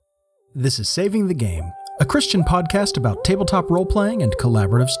This is Saving the Game, a Christian podcast about tabletop role-playing and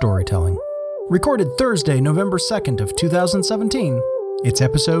collaborative storytelling. Recorded Thursday, November 2nd of 2017, it's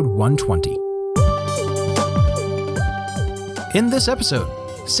episode 120. In this episode,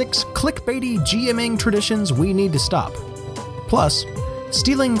 6 clickbaity GMing traditions we need to stop. Plus,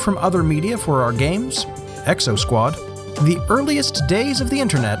 stealing from other media for our games, Exo Squad, the earliest days of the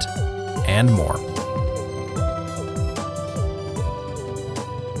internet, and more.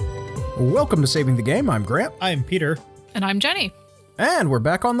 Welcome to Saving the Game. I'm Grant. I'm Peter. And I'm Jenny. And we're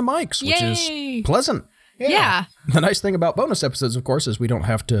back on the mics, which Yay! is pleasant. Yeah. The nice thing about bonus episodes, of course, is we don't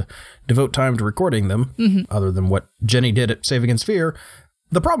have to devote time to recording them, other than what Jenny did at Save Against Fear.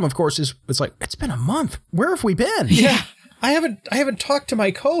 The problem, of course, is it's like, it's been a month. Where have we been? Yeah. I haven't talked to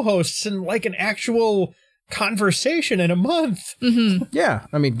my co-hosts in like an actual conversation in a month. Yeah.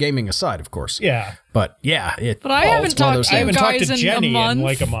 I mean, gaming aside, of course. Yeah. But yeah, But I haven't talked to I you haven't talked guys to Jenny in a month. in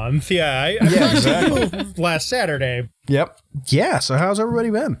like a month. Yeah. I Yeah, exactly. last Saturday. Yep. Yeah, so how's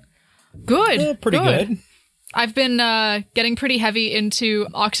everybody been? Good. Pretty good. I've been getting pretty heavy into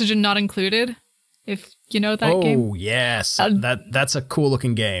Oxygen Not Included, if you know that game. Oh, yes. That's a cool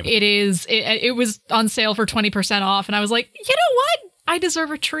looking game. It is. It was on sale for 20% off, and I was like, you know what? I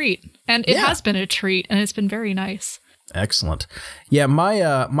deserve a treat. And it has been a treat, and it's been very nice. Excellent. Yeah,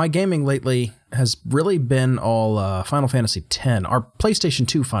 my gaming lately has really been all Final Fantasy X. Our PlayStation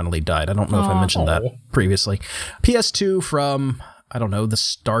 2 finally died. I don't know if I mentioned that previously. PS2 from, I don't know, the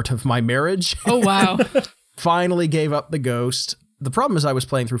start of my marriage. Oh, wow. Finally gave up the ghost. The problem is I was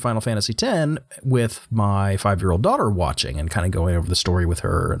playing through Final Fantasy X with my 5-year-old daughter watching and kind of going over the story with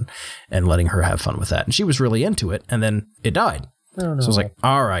her and letting her have fun with that. And she was really into it, and then it died. Oh, no. So I was like,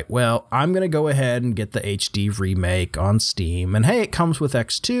 all right, well, I'm going to go ahead and get the HD remake on Steam. And hey, it comes with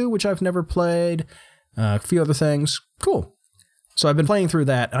X2, which I've never played, a few other things. Cool. So I've been playing through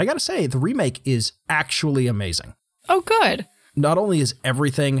that. And I got to say, the remake is actually amazing. Oh, good. Not only is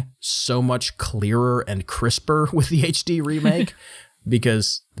everything so much clearer and crisper with the HD remake,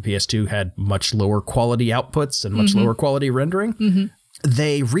 because the PS2 had much lower quality outputs and much lower quality rendering,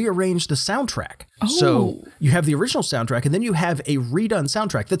 they rearranged the soundtrack. Oh. So you have the original soundtrack, and then you have a redone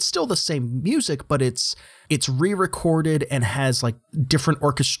soundtrack that's still the same music, but it's re-recorded and has like different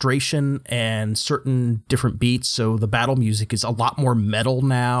orchestration and certain different beats. So the battle music is a lot more metal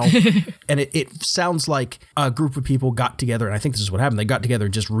now. And it sounds like a group of people got together, and I think this is what happened. They got together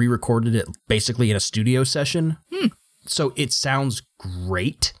and just re-recorded it basically in a studio session. So it sounds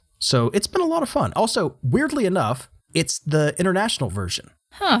great. So it's been a lot of fun. Also, weirdly enough, it's the international version,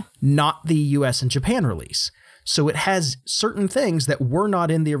 not the US and Japan release. So it has certain things that were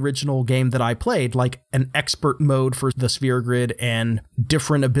not in the original game that I played, like an expert mode for the sphere grid and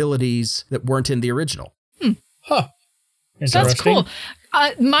different abilities that weren't in the original. Huh. That's cool.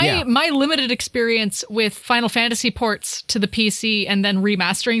 Yeah. My limited experience with Final Fantasy ports to the PC and then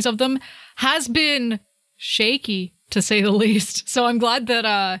remasterings of them has been shaky, to say the least. So I'm glad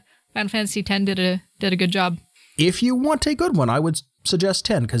that Final Fantasy X did a good job. If you want a good one, I would suggest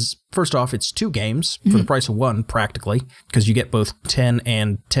 10, because first off, it's 2 games for the price of 1, practically, because you get both 10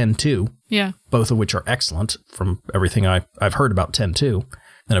 and 10-2, both of which are excellent from everything I've heard about 10-2.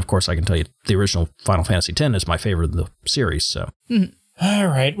 And of course, I can tell you the original Final Fantasy X is my favorite of the series, so... All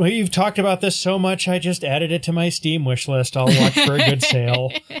right. Well, you've talked about this so much, I just added it to my Steam wish list. I'll watch for a good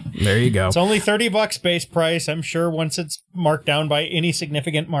sale. There you go. It's only $30 base price. I'm sure once it's marked down by any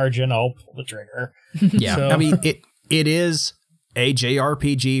significant margin, I'll pull the trigger. Yeah, So- I mean, it is a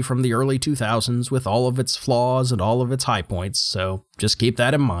JRPG from the early 2000s with all of its flaws and all of its high points, so just keep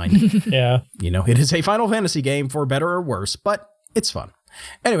that in mind. Yeah. You know, it is a Final Fantasy game for better or worse, but it's fun.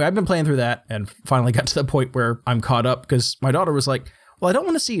 Anyway, I've been playing through that and finally got to the point where I'm caught up because my daughter was like, well, I don't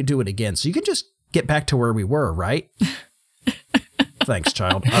want to see you do it again, so you can just get back to where we were, right? Thanks,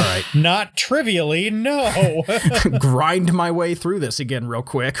 child. All right. Not trivially, no. Grind my way through this again real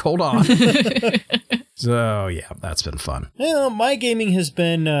quick. Hold on. So, yeah, that's been fun. Well, my gaming has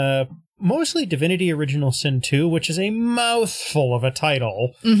been mostly Divinity Original Sin 2, which is a mouthful of a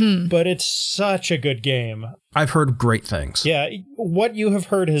title, but it's such a good game. I've heard great things. Yeah, what you have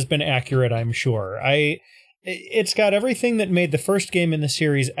heard has been accurate, I'm sure. It's got everything that made the first game in the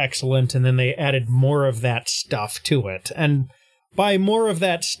series excellent, and then they added more of that stuff to it. And by more of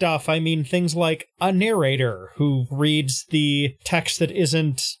that stuff, I mean things like a narrator who reads the text that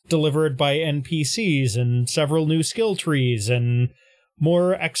isn't delivered by NPCs, and several new skill trees, and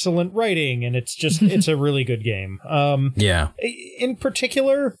more excellent writing, and it's a really good game. Yeah. In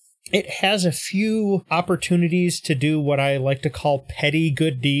particular, it has a few opportunities to do what I like to call petty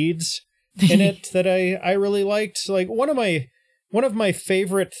good deeds in it that I really liked. Like, one of my One of my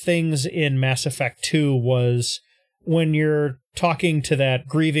favorite things in Mass Effect 2 was when you're talking to that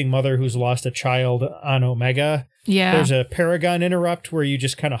grieving mother who's lost a child on Omega. Yeah. There's a Paragon interrupt where you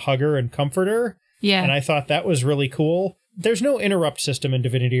just kind of hug her and comfort her. Yeah. And I thought that was really cool. There's no interrupt system in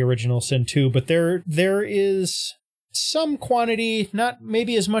Divinity Original Sin 2, but there is some quantity, not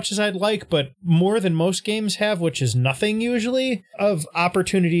maybe as much as I'd like, but more than most games have, which is nothing usually, of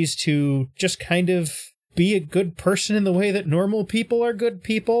opportunities to just kind of be a good person in the way that normal people are good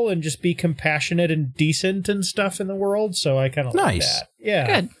people and just be compassionate and decent and stuff in the world. So I kind of like that.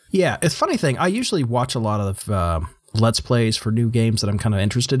 Yeah. Good. Yeah, it's a funny thing. I usually watch a lot of Let's Plays for new games that I'm kind of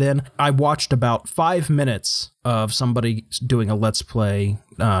interested in. I watched about 5 minutes of somebody doing a Let's Play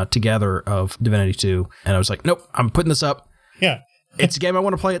together of Divinity 2, and I was like, nope, I'm putting this up. Yeah. It's a game I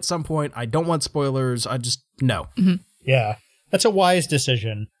want to play at some point. I don't want spoilers. I just, no. Mm-hmm. Yeah. That's a wise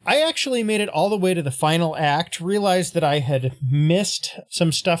decision. I actually made it all the way to the final act, realized that I had missed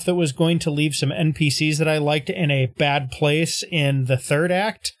some stuff that was going to leave some NPCs that I liked in a bad place in the third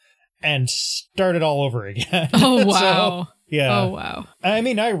act, and started all over again. Oh, wow. Yeah. Oh, wow. I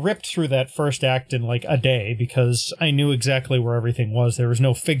mean, I ripped through that first act in like a day because I knew exactly where everything was. There was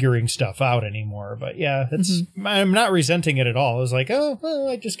no figuring stuff out anymore. But yeah, I'm not resenting it at all. I was like, oh, well,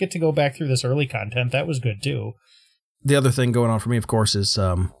 I just get to go back through this early content. That was good too. The other thing going on for me, of course, is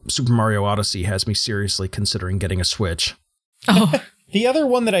Super Mario Odyssey has me seriously considering getting a Switch. Oh, The other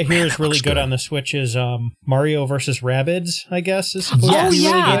one that I hear is really looks good good. on the Switch is Mario vs. Rabbids, I guess, is supposed to be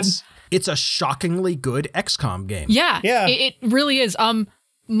yeah. really good. It's a shockingly good XCOM game. yeah. Yeah. It really is.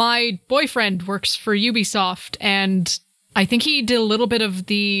 My boyfriend works for Ubisoft, and I think he did a little bit of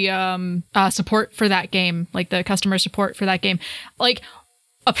the support for that game, like the customer support for that game. Like,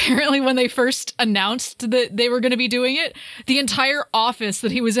 apparently when they first announced that they were going to be doing it, the entire office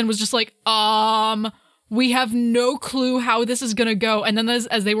that he was in was just like, we have no clue how this is going to go. And then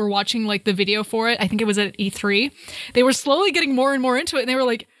as they were watching like the video for it, I think it was at E3, they were slowly getting more and more into it. And they were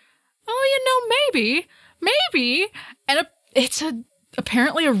like, oh, maybe. And it's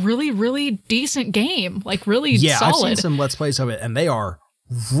apparently a really, really decent game. Like really Yeah, I've seen solid. some Let's Plays of it, and they are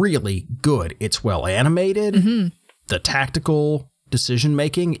really good. It's well animated. Mm-hmm. The tactical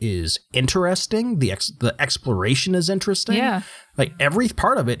decision-making is interesting. The exploration is interesting. Yeah. Like, every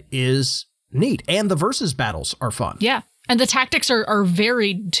part of it is neat. And the versus battles are fun. Yeah. And the tactics are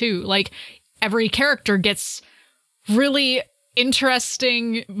varied too. Like every character gets really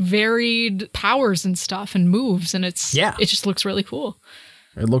interesting, varied powers and stuff and moves. And it just looks really cool.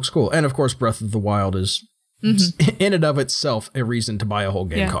 It looks cool. And, of course, Breath of the Wild is, in and of itself, a reason to buy a whole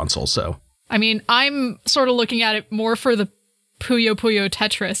game console. So, I mean, I'm sort of looking at it more for the Puyo Puyo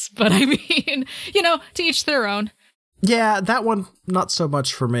Tetris, but I mean, to each their own. yeah, that one, not so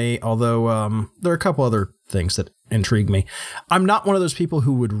much for me, although there are a couple other things that intrigue me. I'm not one of those people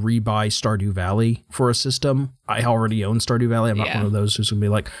who would rebuy Stardew Valley for a system. I already own Stardew Valley. I'm not one of those who's going to be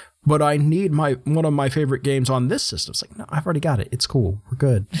like, but I need one of my favorite games on this system. It's like, no, I've already got it. It's cool. We're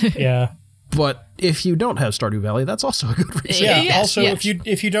good. Yeah. But if you don't have Stardew Valley, that's also a good reason. Yeah. Yes, also, yes.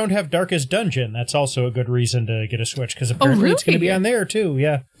 if you don't have Darkest Dungeon, that's also a good reason to get a Switch because apparently it's going to be on there too.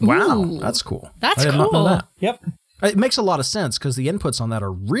 Yeah. Wow, Ooh. that's cool. That's I did not know cool. that. Yep. It makes a lot of sense because the inputs on that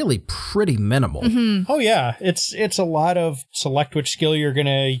are really pretty minimal. Oh yeah, it's a lot of select which skill you're going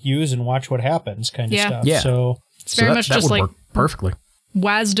to use and watch what happens kind of stuff. Yeah. So It's very much that just would like work perfectly.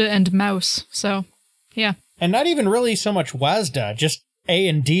 WASD and mouse. So, yeah. and not even really so much WASD, just A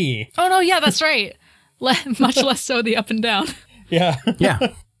and D. Oh, no, yeah, that's right. Much less so the up and down. Yeah.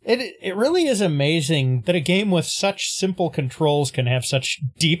 Yeah. It really is amazing that a game with such simple controls can have such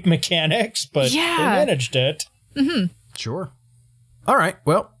deep mechanics, but they managed it. Sure. All right.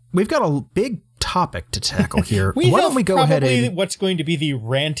 Well, we've got a big topic to tackle here. Why Why don't we go ahead and what's going to be the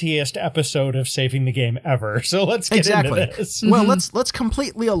rantiest episode of Saving the Game ever? So let's get into this. Well, let's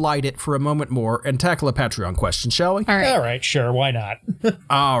completely alight it for a moment more and tackle a Patreon question, shall we? All right. All right, sure, why not?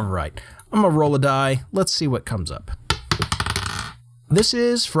 All right. I'm gonna roll a die. Let's see what comes up. This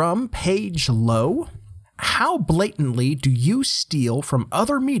is from Paige Lowe. How blatantly do you steal from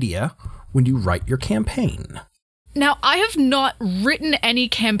other media when you write your campaign? Now, I have not written any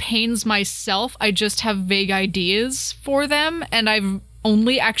campaigns myself. I just have vague ideas for them, and I've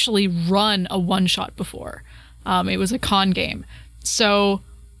only actually run a one-shot before. It was a con game. So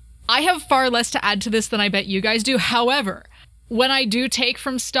I have far less to add to this than I bet you guys do. However, when I do take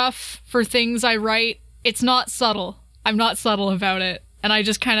from stuff for things I write, it's not subtle. I'm not subtle about it. And I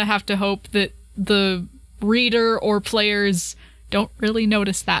just kind of have to hope that the reader or players don't really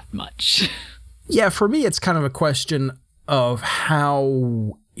notice that much. Yeah, for me, it's kind of a question of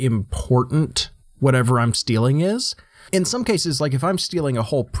how important whatever I'm stealing is. In some cases, like if I'm stealing a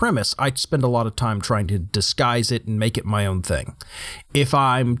whole premise, I spend a lot of time trying to disguise it and make it my own thing. If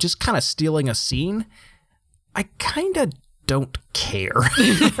I'm just kind of stealing a scene, I kind of don't care.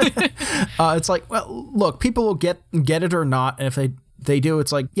 It's like, well, look, people will get it or not, and if they do,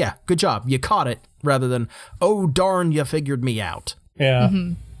 it's like, yeah, good job, you caught it, rather than, oh, darn, you figured me out. Yeah.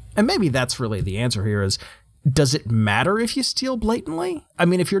 Mm-hmm. And maybe that's really the answer here is, does it matter if you steal blatantly? I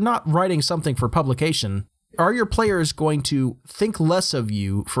mean, if you're not writing something for publication, are your players going to think less of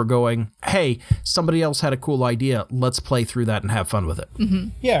you for going, hey, somebody else had a cool idea, let's play through that and have fun with it? Mm-hmm.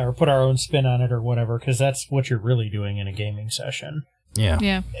 Yeah, or put our own spin on it or whatever, because that's what you're really doing in a gaming session.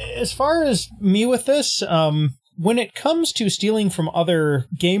 Yeah. As far as me with this, when it comes to stealing from other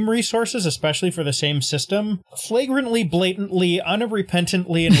game resources, especially for the same system, flagrantly, blatantly,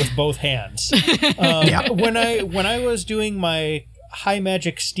 unrepentantly, and with both hands. When I was doing my high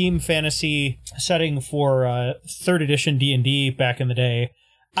magic Steam fantasy setting for 3rd edition D&D back in the day,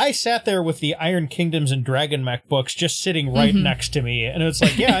 I sat there with the Iron Kingdoms and Dragon Mech books just sitting right next to me. And it's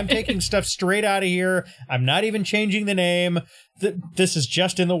like, yeah, I'm taking stuff straight out of here. I'm not even changing the name. This is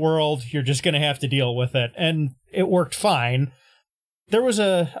just in the world. You're just going to have to deal with it. And it worked fine. There was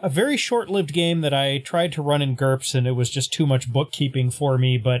a very short-lived game that I tried to run in GURPS, and it was just too much bookkeeping for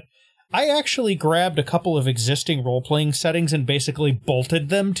me, but I actually grabbed a couple of existing role-playing settings and basically bolted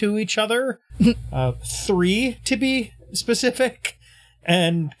them to each other. 3, to be specific.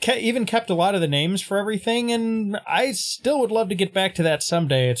 And even kept a lot of the names for everything, and I still would love to get back to that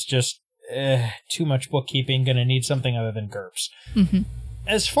someday. It's just too much bookkeeping, gonna need something other than GURPS. Mm-hmm.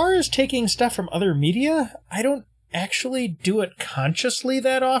 As far as taking stuff from other media, I don't actually do it consciously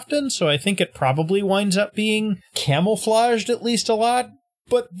that often, so I think it probably winds up being camouflaged at least a lot.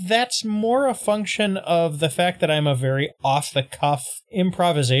 But that's more a function of the fact that I'm a very off-the-cuff,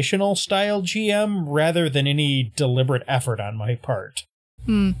 improvisational style GM rather than any deliberate effort on my part.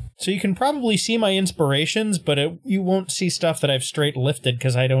 So you can probably see my inspirations, but you won't see stuff that I've straight lifted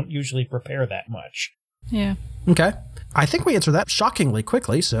because I don't usually prepare that much. Yeah. Okay. I think we answered that shockingly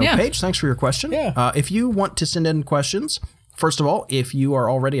quickly. So, Yeah. Paige, thanks for your question. Yeah. If you want to send in questions, first of all, if you are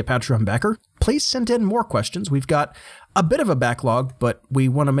already a Patreon backer, please send in more questions. We've got a bit of a backlog, but we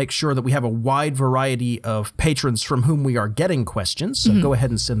want to make sure that we have a wide variety of patrons from whom we are getting questions. So go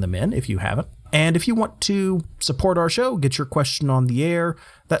ahead and send them in if you haven't. And if you want to support our show, get your question on the air,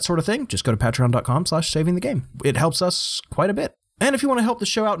 that sort of thing, just go to patreon.com/savingthegame. It helps us quite a bit. And if you want to help the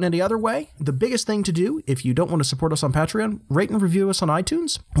show out in any other way, the biggest thing to do, if you don't want to support us on Patreon, rate and review us on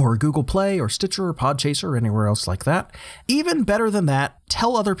iTunes or Google Play or Stitcher or Podchaser or anywhere else like that. Even better than that,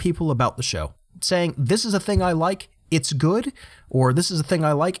 tell other people about the show, saying, this is a thing I like, it's good, or this is a thing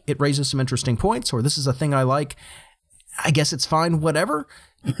I like, it raises some interesting points, or this is a thing I like, I guess it's fine, whatever.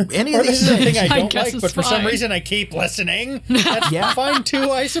 Any of Or this these is a things. thing I don't guess like, it's but for some fine. reason I keep listening. That's fine too,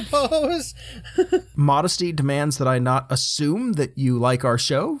 I suppose. Modesty demands that I not assume that you like our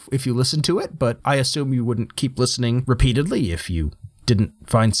show if you listen to it, but I assume you wouldn't keep listening repeatedly if you didn't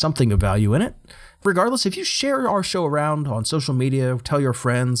find something of value in it. Regardless, if you share our show around on social media, tell your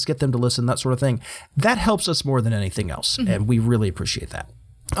friends, get them to listen, that sort of thing, that helps us more than anything else, and we really appreciate that.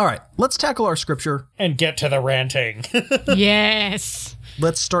 All right, let's tackle our scripture. And get to the ranting. Yes.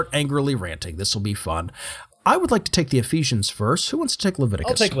 Let's start angrily ranting. This will be fun. I would like to take the Ephesians first. Who wants to take Leviticus?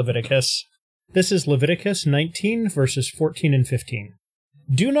 I'll take Leviticus. This is Leviticus 19, verses 14 and 15.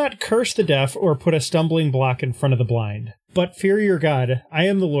 Do not curse the deaf or put a stumbling block in front of the blind, but fear your God. I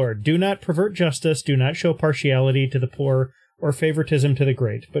am the Lord. Do not pervert justice. Do not show partiality to the poor or favoritism to the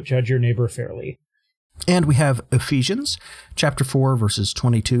great, but judge your neighbor fairly. And we have Ephesians chapter 4, verses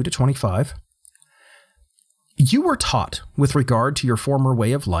 22 to 25. You were taught, with regard to your former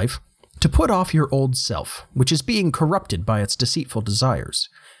way of life, to put off your old self, which is being corrupted by its deceitful desires,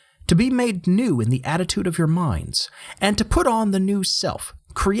 to be made new in the attitude of your minds, and to put on the new self,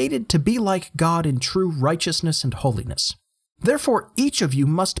 created to be like God in true righteousness and holiness. Therefore, each of you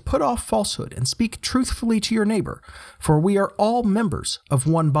must put off falsehood and speak truthfully to your neighbor, for we are all members of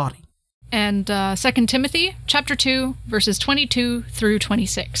one body. And 2 Timothy chapter 2, verses 22 through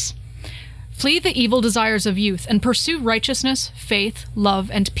 26. Flee the evil desires of youth and pursue righteousness, faith, love,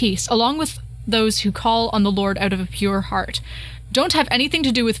 and peace, along with those who call on the Lord out of a pure heart. Don't have anything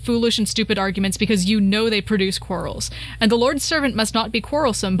to do with foolish and stupid arguments, because you know they produce quarrels. And the Lord's servant must not be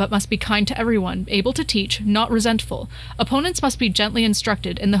quarrelsome, but must be kind to everyone, able to teach, not resentful. Opponents must be gently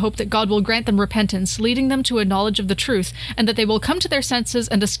instructed, in the hope that God will grant them repentance, leading them to a knowledge of the truth, and that they will come to their senses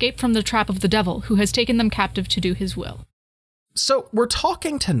and escape from the trap of the devil, who has taken them captive to do his will. So we're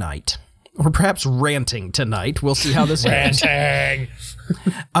talking tonight, or perhaps ranting tonight, we'll see how this ends, Ranting!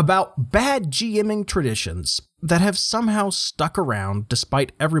 about bad GMing traditions, that have somehow stuck around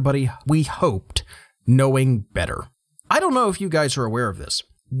despite everybody we hoped knowing better. I don't know if you guys are aware of this.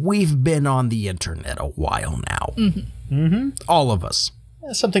 We've been on the internet a while now. All of us.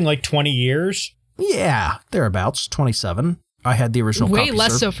 Something like 20 years. Yeah, thereabouts, 27. I had the original Way CompuServe.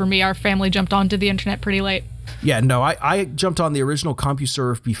 less so for me. Our family jumped onto the internet pretty late. Yeah, no, I jumped on the original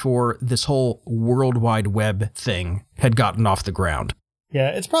CompuServe before this whole World Wide Web thing had gotten off the ground.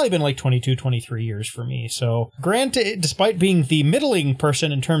 Yeah, it's probably been like 22, 23 years for me. So, granted, despite being the middling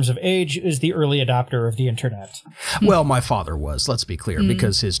person in terms of age, is the early adopter of the internet. Well, my father was, let's be clear,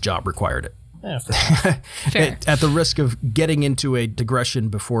 because his job required it. Yeah, Fair. At the risk of getting into a digression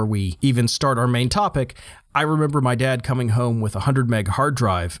before we even start our main topic, I remember my dad coming home with a 100 meg hard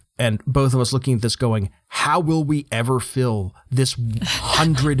drive and both of us looking at this going, how will we ever fill this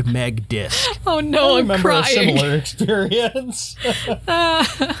 100 meg disk? Oh no, I I'm remember a crying. similar experience.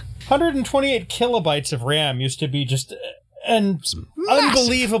 128 kilobytes of RAM used to be just an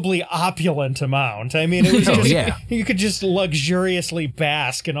unbelievably opulent amount. I mean, it was just, you could just luxuriously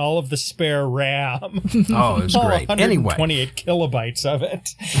bask in all of the spare RAM. Oh, it was great. 128 Anyway, kilobytes of it.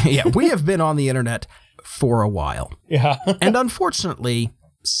 Yeah, we have been on the internet for a while. Yeah. And unfortunately,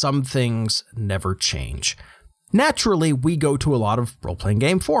 some things never change. Naturally, we go to a lot of role-playing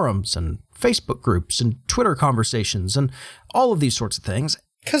game forums and Facebook groups and Twitter conversations and all of these sorts of things.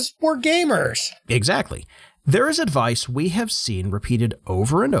 Because we're gamers. Exactly. There is advice we have seen repeated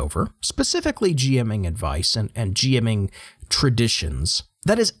over and over, specifically GMing advice and GMing traditions,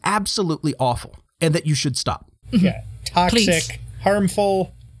 that is absolutely awful and that you should stop. Yeah. Toxic, Please.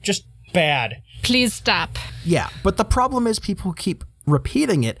 harmful, just bad. Please stop. Yeah, but the problem is people keep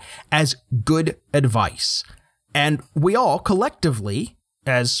repeating it as good advice. And we all collectively,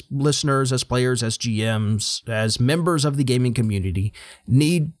 as listeners, as players, as GMs, as members of the gaming community,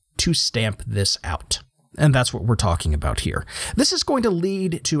 need to stamp this out. And that's what we're talking about here. This is going to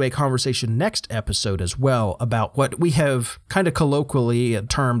lead to a conversation next episode as well about what we have kind of colloquially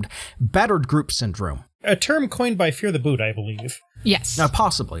termed battered group syndrome. A term coined by Fear the Boot, I believe. Yes. Now,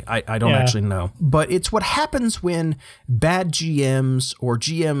 possibly. I don't actually know. But it's what happens when bad GMs or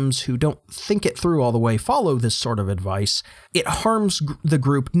GMs who don't think it through all the way follow this sort of advice. It harms the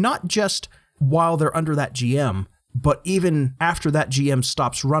group not just while they're under that GM, but even after that GM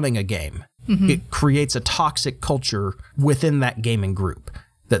stops running a game. It creates a toxic culture within that gaming group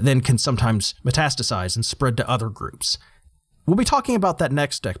that then can sometimes metastasize and spread to other groups. We'll be talking about that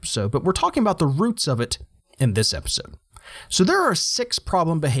next episode, but we're talking about the roots of it in this episode. So there are 6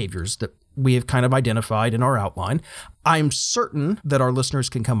 problem behaviors that we have kind of identified in our outline. I'm certain that our listeners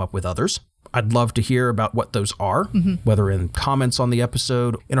can come up with others. I'd love to hear about what those are, whether in comments on the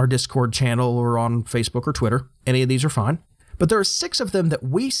episode, in our Discord channel, or on Facebook or Twitter. Any of these are fine. But there are 6 of them that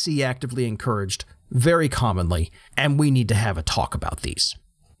we see actively encouraged very commonly, and we need to have a talk about these.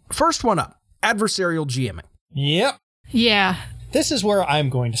 First one up, adversarial GMing. Yep. Yeah. This is where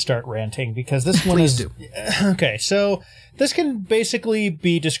I'm going to start ranting because this one Please is... do. Okay, so this can basically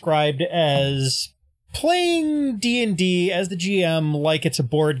be described as playing D&D as the GM like it's a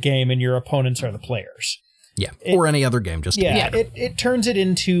board game and your opponents are the players. Yeah, or any other game, just It turns it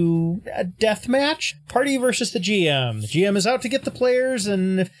into a death match. Party versus the GM. The GM is out to get the players,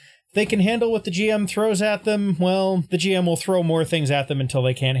 and if they can handle what the GM throws at them, well, the GM will throw more things at them until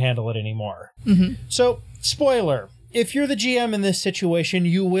they can't handle it anymore. So, spoiler, if you're the GM in this situation,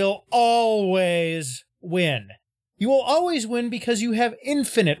 you will always win. You will always win because you have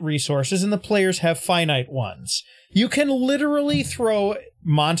infinite resources and the players have finite ones. You can literally throw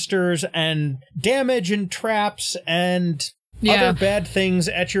monsters and damage and traps and other bad things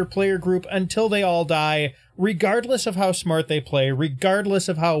at your player group until they all die, regardless of how smart they play, regardless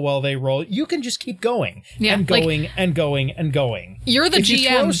of how well they roll. You can just keep going and going and going and going. You're the if GM. If you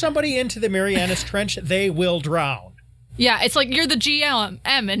throw somebody into the Marianas Trench, they will drown. Yeah, it's like you're the GM,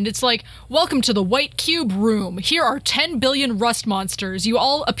 and it's like, welcome to the White Cube room. Here are 10 billion rust monsters. You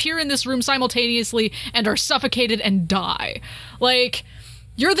all appear in this room simultaneously and are suffocated and die. Like,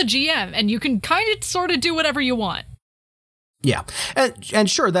 you're the GM, and you can kind of sort of do whatever you want. Yeah, and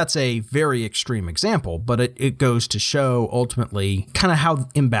sure, that's a very extreme example, but it goes to show ultimately kind of how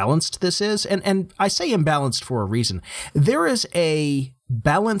imbalanced this is. And I say imbalanced for a reason. There is a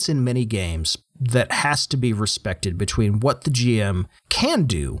balance in many games that has to be respected between what the GM can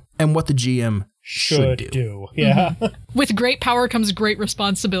do and what the GM should do. Yeah. With great power comes great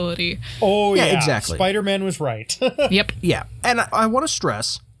responsibility. Oh, yeah. Exactly. Spider-Man was right. Yep. Yeah, and I want to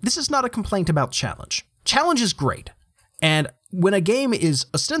stress, this is not a complaint about challenge. Challenge is great. And when a game is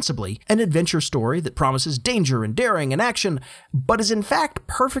ostensibly an adventure story that promises danger and daring and action, but is in fact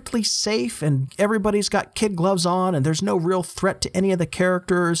perfectly safe and everybody's got kid gloves on and there's no real threat to any of the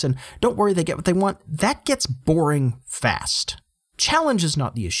characters and don't worry, they get what they want, that gets boring fast. Challenge is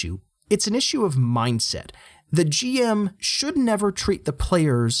not the issue. It's an issue of mindset. The GM should never treat the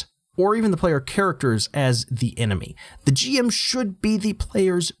players or even the player characters as the enemy. The GM should be the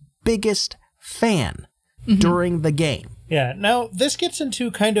player's biggest fan during the game. Yeah, now this gets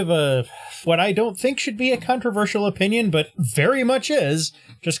into kind of what I don't think should be a controversial opinion, but very much is.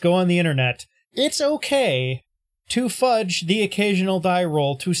 Just go on the internet. It's okay to fudge the occasional die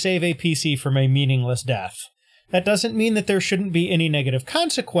roll to save a PC from a meaningless death. That doesn't mean that there shouldn't be any negative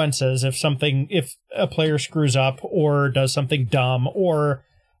consequences if a player screws up or does something dumb or,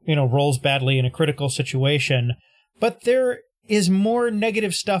 rolls badly in a critical situation. But there is more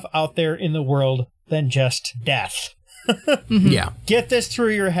negative stuff out there in the world than just death. Yeah. Get this through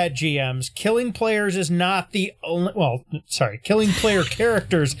your head, GMs. Killing players is not the only... killing player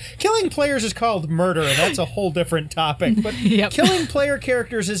characters. Killing players is called murder, and that's a whole different topic. But killing player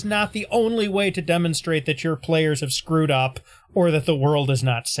characters is not the only way to demonstrate that your players have screwed up or that the world is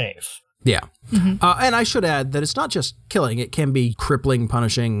not safe. Yeah. And I should add that it's not just killing. It can be crippling,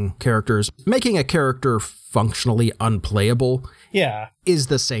 punishing characters. Making a character functionally unplayable is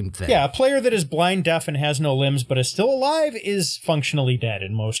the same thing. Yeah, a player that is blind, deaf, and has no limbs but is still alive is functionally dead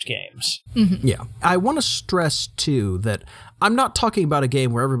in most games. Yeah. I want to stress, too, that I'm not talking about a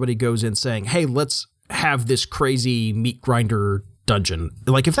game where everybody goes in saying, hey, let's have this crazy meat grinder dungeon.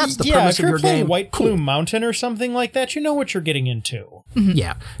 Like, if that's the premise of your game, if you're playing White Plume Mountain or something like that, you know what you're getting into.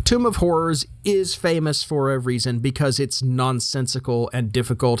 Yeah. Tomb of Horrors is famous for a reason because it's nonsensical and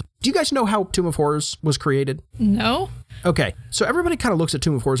difficult. Do you guys know how Tomb of Horrors was created? No. Okay, so everybody kind of looks at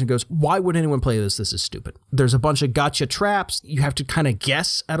Tomb of Horrors and goes, why would anyone play this? This is stupid. There's a bunch of gotcha traps. You have to kind of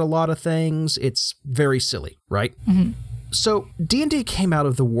guess at a lot of things. It's very silly, right? So D&D came out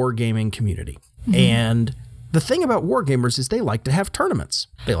of the wargaming community. And the thing about wargamers is they like to have tournaments.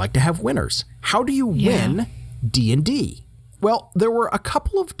 They like to have winners. How do you win D&D? Well, there were a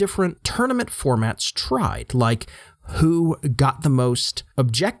couple of different tournament formats tried, like who got the most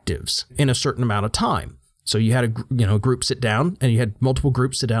objectives in a certain amount of time. So you had a group sit down, and you had multiple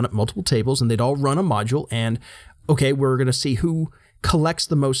groups sit down at multiple tables, and they'd all run a module, and okay, we're going to see who collects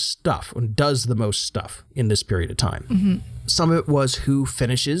the most stuff and does the most stuff in this period of time. Some of it was who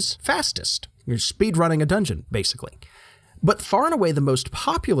finishes fastest. You're speed running a dungeon, basically. But far and away the most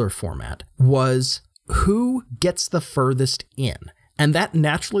popular format was who gets the furthest in. And that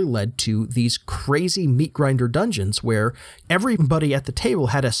naturally led to these crazy meat grinder dungeons where everybody at the table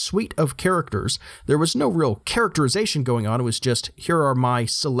had a suite of characters. There was no real characterization going on. It was just, here are my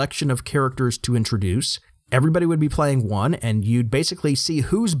selection of characters to introduce. Everybody would be playing one, and you'd basically see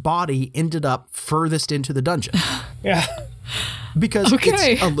whose body ended up furthest into the dungeon. Yeah. Because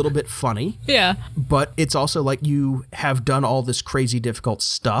it's a little bit funny. Yeah. But it's also like you have done all this crazy difficult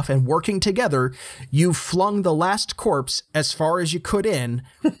stuff, and working together, you flung the last corpse as far as you could in,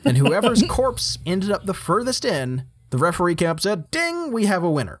 and whoever's corpse ended up the furthest in, the referee came up and said, ding, we have a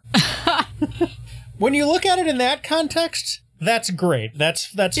winner. When you look at it in that context, that's great. That's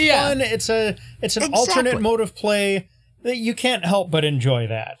fun. It's an alternate mode of play. You can't help but enjoy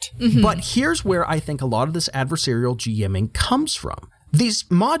that. But here's where I think a lot of this adversarial GMing comes from. These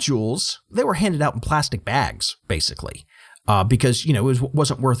modules, they were handed out in plastic bags, basically, because, it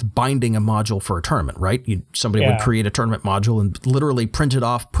wasn't worth binding a module for a tournament, right? Somebody would create a tournament module and literally print it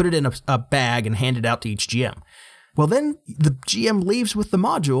off, put it in a bag, and hand it out to each GM. Well, then the GM leaves with the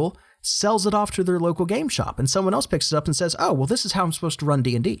module, sells it off to their local game shop, and someone else picks it up and says, oh, well, this is how I'm supposed to run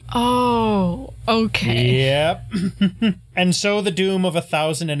D&D. Oh, okay. Yep. And so the doom of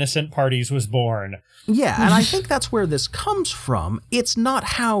 1,000 innocent parties was born. Yeah, and I think that's where this comes from. It's not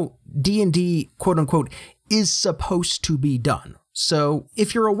how D&D, quote unquote, is supposed to be done. So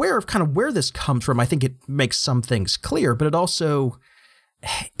if you're aware of kind of where this comes from, I think it makes some things clear, but it also...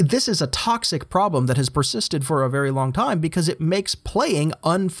 This is a toxic problem that has persisted for a very long time because it makes playing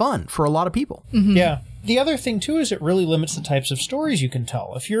unfun for a lot of people. Yeah. The other thing, too, is it really limits the types of stories you can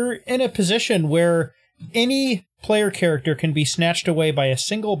tell. If you're in a position where any player character can be snatched away by a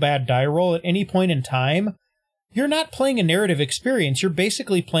single bad die roll at any point in time, you're not playing a narrative experience. You're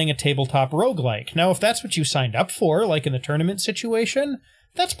basically playing a tabletop roguelike. Now, if that's what you signed up for, like in the tournament situation,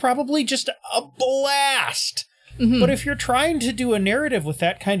 that's probably just a blast. But if you're trying to do a narrative with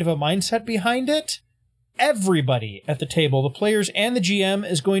that kind of a mindset behind it, everybody at the table, the players and the GM,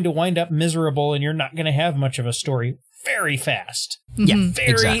 is going to wind up miserable, and you're not going to have much of a story very fast. Yeah,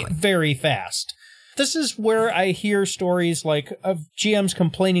 very fast. This is where I hear stories like of GMs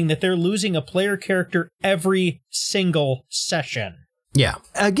complaining that they're losing a player character every single session. Yeah.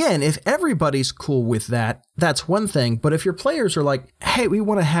 Again, if everybody's cool with that, that's one thing. But if your players are like, hey, we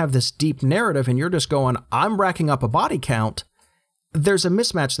want to have this deep narrative, and you're just going, I'm racking up a body count, there's a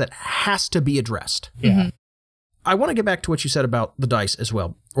mismatch that has to be addressed. Yeah. I want to get back to what you said about the dice as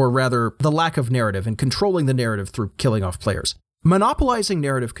well, or rather the lack of narrative and controlling the narrative through killing off players. Monopolizing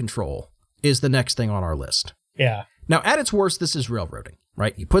narrative control is the next thing on our list. Yeah. Now, at its worst, this is railroading,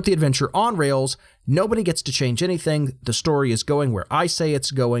 right? You put the adventure on rails, nobody gets to change anything, the story is going where I say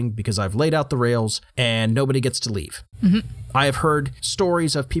it's going because I've laid out the rails, and nobody gets to leave. I have heard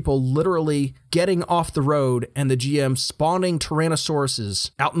stories of people literally getting off the road and the GM spawning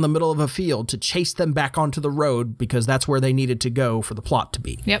Tyrannosauruses out in the middle of a field to chase them back onto the road because that's where they needed to go for the plot to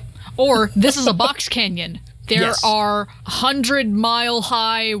be. Yep. Or this is a box canyon. There Yes. are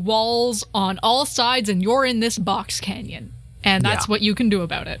 100-mile-high walls on all sides, and you're in this box canyon. And that's what you can do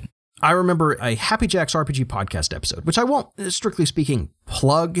about it. I remember a Happy Jacks RPG podcast episode, which I won't, strictly speaking,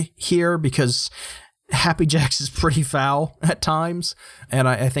 plug here because Happy Jacks is pretty foul at times, and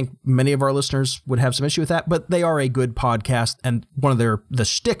I think many of our listeners would have some issue with that, but they are a good podcast, and one of the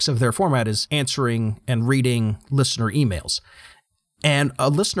shticks of their format is answering and reading listener emails. And a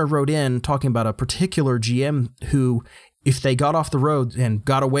listener wrote in talking about a particular GM who, if they got off the road and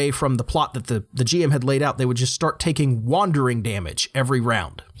got away from the plot that the GM had laid out, they would just start taking wandering damage every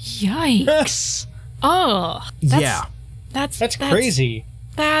round. Yikes. Oh. That's crazy.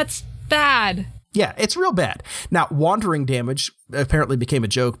 That's bad. Yeah, it's real bad. Now, wandering damage apparently became a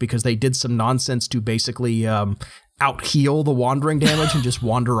joke because they did some nonsense to basically out-heal the wandering damage and just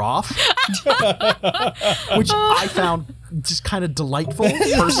wander off, which I found just kind of delightful,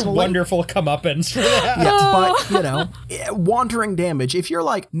 personally. Wonderful comeuppance for that. Yeah, but, wandering damage, if you're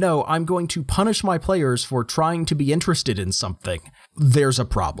like, no, I'm going to punish my players for trying to be interested in something, there's a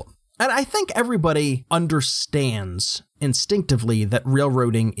problem. And I think everybody understands instinctively that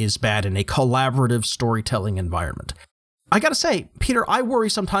railroading is bad in a collaborative storytelling environment. I gotta say, Peter, I worry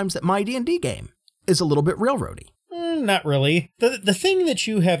sometimes that my D&D game is a little bit railroady. Not really. The thing that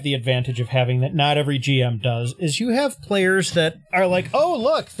you have the advantage of having that not every GM does is you have players that are like, oh,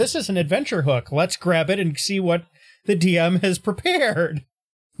 look, this is an adventure hook. Let's grab it and see what the DM has prepared.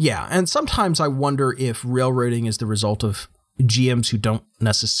 Yeah, and sometimes I wonder if railroading is the result of GMs who don't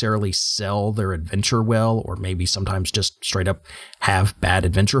necessarily sell their adventure well, or maybe sometimes just straight up have bad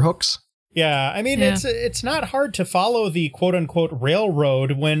adventure hooks. Yeah, I mean, it's not hard to follow the quote-unquote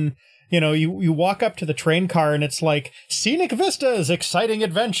railroad when, you walk up to the train car and it's like, scenic vistas, exciting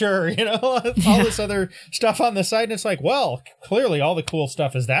adventure, all this other stuff on the side. And it's like, well, clearly all the cool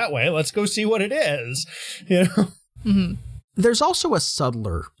stuff is that way. Let's go see what it is, Mm-hmm. There's also a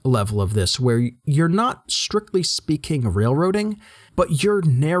subtler level of this where you're not strictly speaking railroading, but you're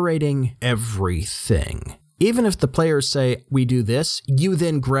narrating everything. Even if the players say, we do this, you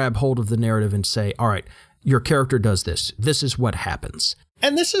then grab hold of the narrative and say, all right, your character does this. This is what happens.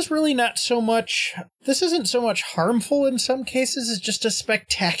 And this is really this isn't so much harmful in some cases, it's just a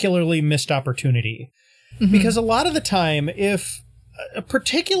spectacularly missed opportunity. Mm-hmm. Because a lot of the time,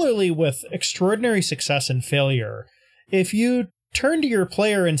 particularly with extraordinary success and failure, if you turn to your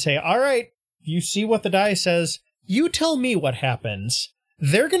player and say, all right, you see what the die says, you tell me what happens,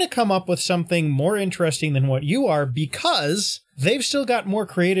 they're going to come up with something more interesting than what you are because they've still got more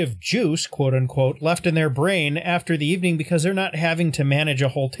creative juice, quote unquote, left in their brain after the evening because they're not having to manage a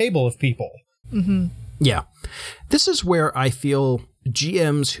whole table of people. Mm-hmm. Yeah. This is where I feel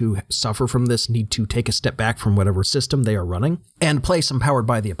GMs who suffer from this need to take a step back from whatever system they are running and play some Powered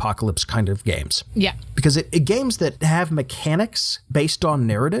by the Apocalypse kind of games. Yeah. Because games that have mechanics based on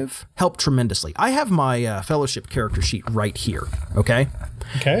narrative help tremendously. I have my Fellowship character sheet right here, okay?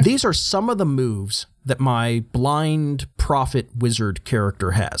 Okay. These are some of the moves that my blind prophet wizard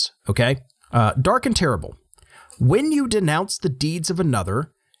character has, okay? Dark and Terrible. When you denounce the deeds of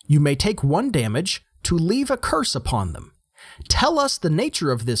another, you may take 1 damage to leave a curse upon them. Tell us the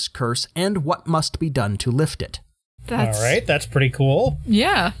nature of this curse and what must be done to lift it. All right, that's pretty cool.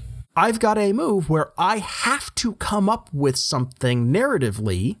 Yeah. I've got a move where I have to come up with something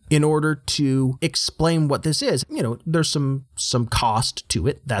narratively in order to explain what this is. There's some cost to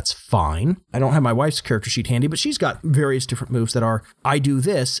it. That's fine. I don't have my wife's character sheet handy, but she's got various different moves that are, I do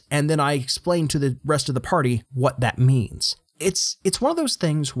this, and then I explain to the rest of the party what that means. It's one of those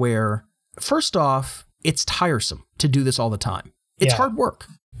things where, first off, it's tiresome to do this all the time. It's hard work.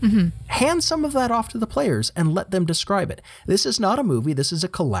 Hand some of that off to the players and let them describe it. This is not a movie. This is a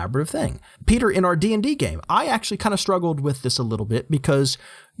collaborative thing. Peter, in our D&D game, I actually kind of struggled with this a little bit because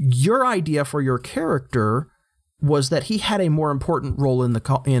your idea for your character was that he had a more important role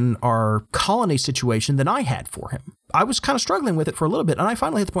in our colony situation than I had for him. I was kind of struggling with it for a little bit, and I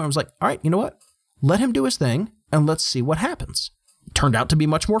finally hit the point where I was like, all right, you know what? Let him do his thing, and let's see what happens. It turned out to be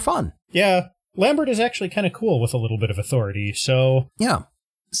much more fun. Yeah, Lambert is actually kind of cool with a little bit of authority, so... Yeah.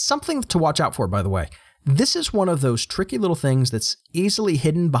 Something to watch out for, by the way. This is one of those tricky little things that's easily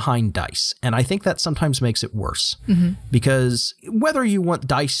hidden behind dice, and I think that sometimes makes it worse. Because whether you want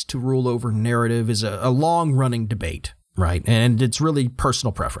dice to rule over narrative is a long-running debate, right? And it's really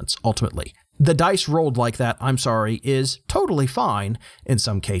personal preference, ultimately. The dice rolled like that, I'm sorry, is totally fine in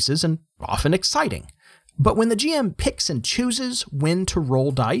some cases and often exciting. But when the GM picks and chooses when to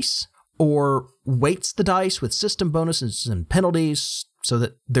roll dice, or weights the dice with system bonuses and penalties so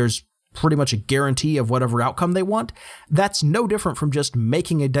that there's pretty much a guarantee of whatever outcome they want, that's no different from just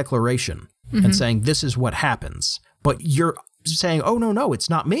making a declaration and saying, this is what happens. But you're saying, oh, no, it's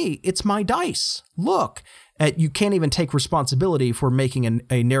not me. It's my dice. Look. You can't even take responsibility for making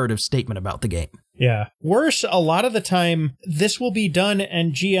a narrative statement about the game. Yeah. Worse, a lot of the time, this will be done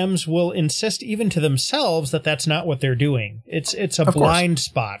and GMs will insist even to themselves that that's not what they're doing. It's a blind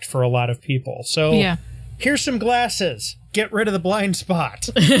spot for a lot of people. So here's some glasses. Get rid of the blind spot.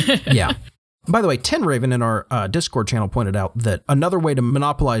 Yeah. By the way, Ten Raven in our Discord channel pointed out that another way to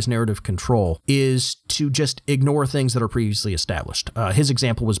monopolize narrative control is to just ignore things that are previously established. His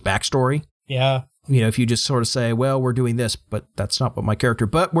example was backstory. Yeah. You know, if you just sort of say, well, we're doing this, but that's not what my character,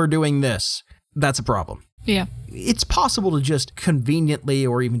 but we're doing this, that's a problem. Yeah. It's possible to just conveniently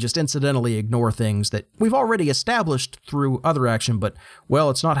or even just incidentally ignore things that we've already established through other action, but, well,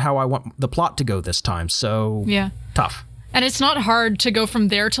 it's not how I want the plot to go this time, so tough. And it's not hard to go from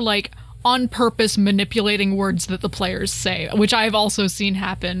there to, like, on purpose manipulating words that the players say, which I've also seen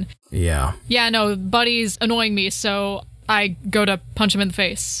happen. Yeah. Yeah, no, Buddy's annoying me, so I go to punch him in the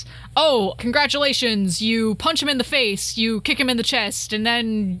face. Oh, congratulations, you punch him in the face, you kick him in the chest, and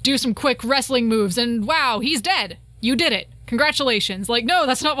then do some quick wrestling moves, and wow, he's dead. You did it. Congratulations. Like, no,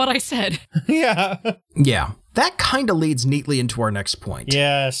 that's not what I said. Yeah. Yeah. That kind of leads neatly into our next point.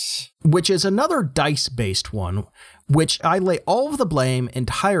 Yes. Which is another dice-based one, which I lay all of the blame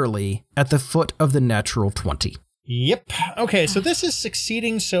entirely at the foot of the natural 20. Yep. Okay, so this is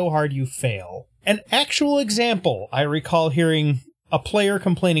succeeding so hard you fail. An actual example I recall hearing a player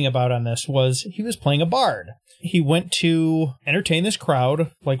complaining about on this was he was playing a bard. He went to entertain this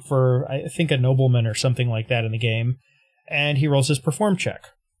crowd, like for, I think, a nobleman or something like that in the game, and he rolls his perform check.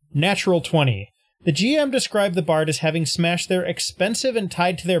 Natural 20. The GM described the bard as having smashed their expensive and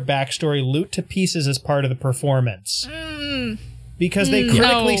tied to their backstory loot to pieces as part of the performance. Because they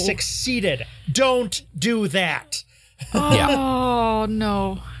critically succeeded. Don't do that. Oh,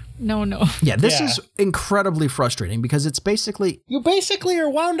 no. No. Yeah, this is incredibly frustrating because it's basically... You basically are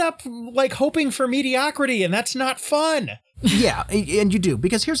wound up, like, hoping for mediocrity, and that's not fun. Yeah, and you do,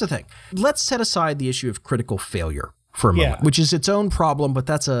 because here's the thing. Let's set aside the issue of critical failure for a moment, which is its own problem, but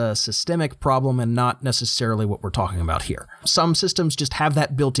that's a systemic problem and not necessarily what we're talking about here. Some systems just have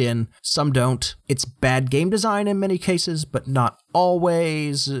that built in, some don't. It's bad game design in many cases, but not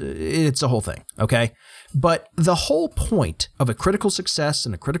always. It's a whole thing, okay? But the whole point of a critical success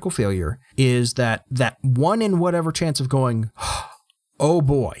and a critical failure is that one in whatever chance of going, oh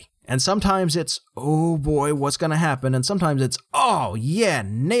boy. And sometimes it's, oh boy, what's going to happen? And sometimes it's, oh yeah,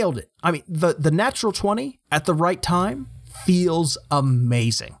 nailed it. I mean, the natural 20 at the right time feels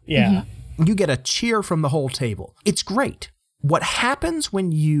amazing. Yeah. You get a cheer from the whole table. It's great. What happens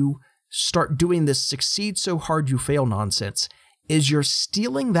when you start doing this succeed so hard you fail nonsense is you're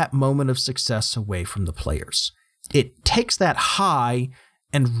stealing that moment of success away from the players. It takes that high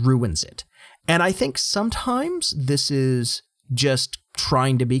and ruins it. And I think sometimes this is just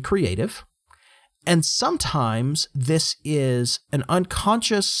trying to be creative. And sometimes this is an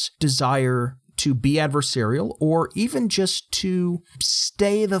unconscious desire to be adversarial or even just to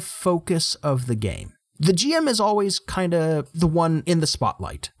stay the focus of the game. The GM is always kind of the one in the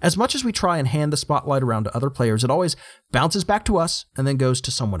spotlight. As much as we try and hand the spotlight around to other players, it always bounces back to us and then goes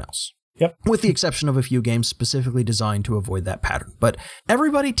to someone else. Yep. With the exception of a few games specifically designed to avoid that pattern. But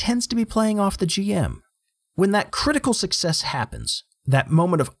everybody tends to be playing off the GM. When that critical success happens, that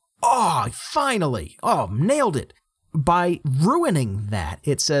moment of, oh, finally, oh, nailed it. By ruining that,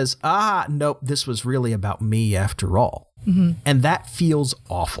 it says, nope, this was really about me after all. And that feels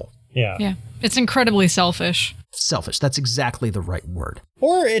awful. Yeah. Yeah. It's incredibly selfish. Selfish. That's exactly the right word.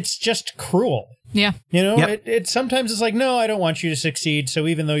 Or it's just cruel. Yeah. You know, Yep. it sometimes it's like, no, I don't want you to succeed, so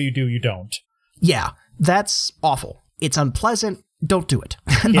even though you do, you don't. Yeah, that's awful. It's unpleasant. Don't do it.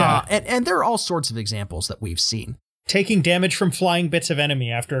 Yeah. And there are all sorts of examples that we've seen. Taking damage from flying bits of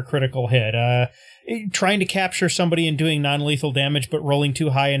enemy after a critical hit, trying to capture somebody and doing non-lethal damage but rolling too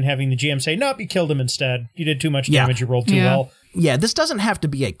high and having the GM say, nope, you killed him instead. You did too much damage, you rolled too well. Yeah, this doesn't have to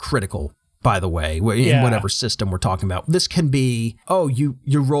be a critical, by the way, in whatever system we're talking about. This can be, oh, you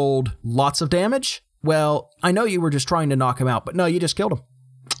rolled lots of damage? Well, I know you were just trying to knock him out, but no, you just killed him.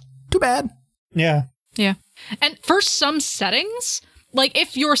 Too bad. Yeah. Yeah. And for some settings, like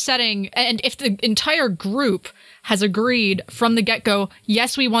if your setting and if the entire group has agreed from the get-go,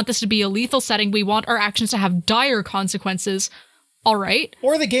 yes, we want this to be a lethal setting, we want our actions to have dire consequences, all right.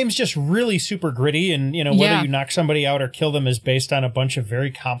 Or the game's just really super gritty and, you know, whether you knock somebody out or kill them is based on a bunch of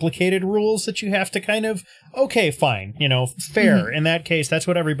very complicated rules that you have to kind of, okay, fine, you know, fair. In that case, that's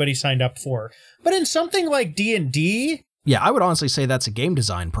what everybody signed up for. But in something like D&D... Yeah, I would honestly say that's a game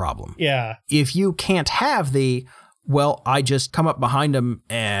design problem. Yeah. If you can't have the, well, I just come up behind him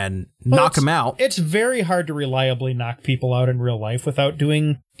and knock him out. It's very hard to reliably knock people out in real life without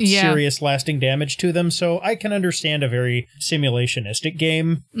doing serious lasting damage to them. So I can understand a very simulationistic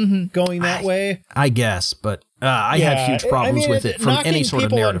game going that way. I guess, but I had huge problems with it from any sort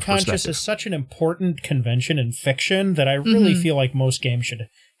of narrative unconscious perspective. is such an important convention in fiction that I really feel like most games should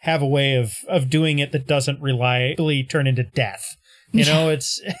have a way of doing it that doesn't reliably turn into death. You know,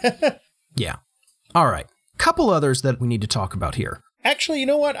 it's... Yeah. All right. Couple others that we need to talk about here. Actually, you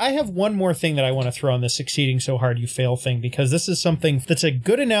know what? I have one more thing that I want to throw on the succeeding so hard you fail thing, because this is something that's a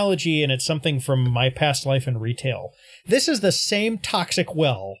good analogy and it's something from my past life in retail. This is the same toxic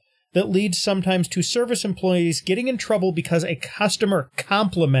well that leads sometimes to service employees getting in trouble because a customer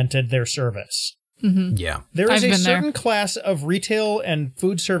complimented their service. Yeah. There is I've a been certain class of retail and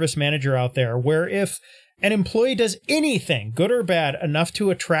food service manager out there where if an employee does anything, good or bad, enough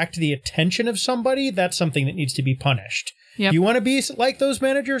to attract the attention of somebody, that's something that needs to be punished. Yep. You want to be like those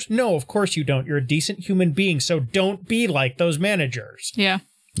managers? No, of course you don't. You're a decent human being, so don't be like those managers. Yeah.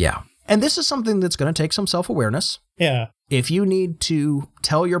 Yeah. And this is something that's going to take some self-awareness. Yeah. If you need to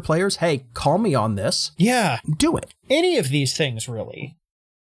tell your players, hey, call me on this, Yeah. do it. Any of these things, really.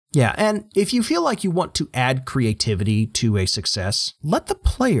 Yeah, and if you feel like you want to add creativity to a success, let the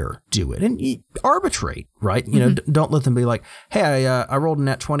player do it and arbitrate, right? You know, don't let them be like, hey, I rolled a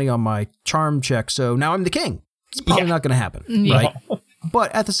nat 20 on my charm check, so now I'm the king. It's probably not going to happen, right?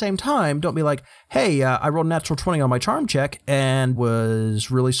 But at the same time, don't be like, hey, I rolled a natural 20 on my charm check and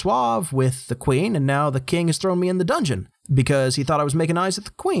was really suave with the queen, and now the king has thrown me in the dungeon because he thought I was making eyes at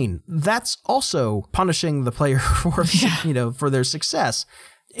the queen. That's also punishing the player for, you know, for their success.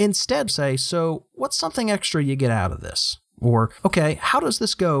 Instead, say, so what's something extra you get out of this? Or, okay, how does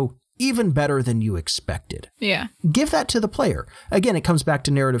this go even better than you expected? Yeah. Give that to the player. Again, it comes back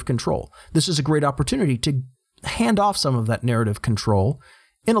to narrative control. This is a great opportunity to hand off some of that narrative control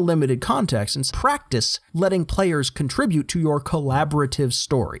in a limited context and practice letting players contribute to your collaborative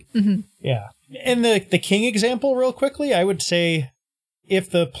story. Yeah. And the king example, real quickly, I would say if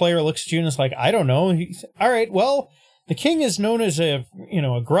the player looks at you and is like, I don't know, all right, well, the king is known as a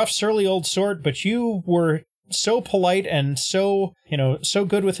gruff, surly old sort, but you were so polite and so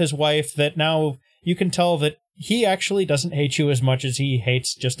good with his wife that now you can tell that he actually doesn't hate you as much as he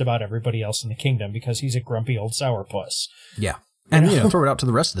hates just about everybody else in the kingdom because he's a grumpy old sourpuss. Yeah. And, throw it out to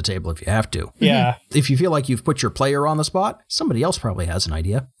the rest of the table if you have to. Yeah. If you feel like you've put your player on the spot, somebody else probably has an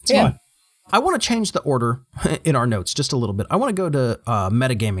idea. It's fun. I want to change the order in our notes just a little bit. I want to go to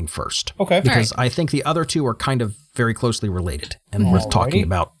metagaming first. Okay. Because I think the other two are kind of very closely related and worth talking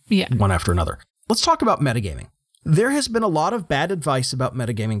about one after another. Let's talk about metagaming. There has been a lot of bad advice about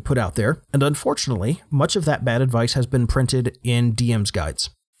metagaming put out there, and unfortunately, much of that bad advice has been printed in DM's guides.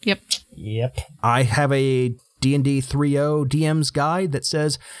 Yep. I have a D&D 3.0 DM's guide that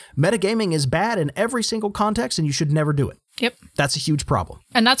says metagaming is bad in every single context and you should never do it. Yep. That's a huge problem.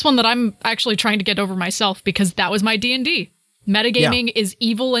 And that's one that I'm actually trying to get over myself because that was my D&D. Metagaming is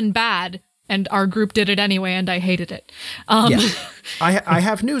evil and bad, and our group did it anyway, and I hated it. I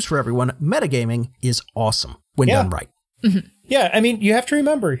have news for everyone. Metagaming is awesome when done right. Yeah, I mean, you have to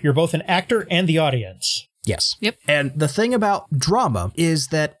remember, you're both an actor and the audience. Yes. Yep. And the thing about drama is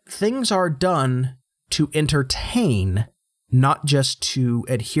that things are done to entertain, not just to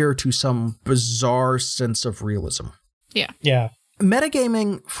adhere to some bizarre sense of realism. Yeah.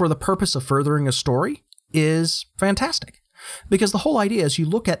 Metagaming for the purpose of furthering a story is fantastic. Because the whole idea is you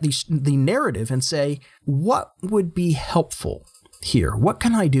look at the narrative and say, what would be helpful here? What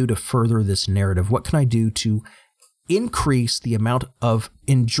can I do to further this narrative? What can I do to increase the amount of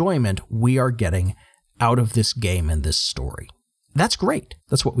enjoyment we are getting out of this game and this story? That's great.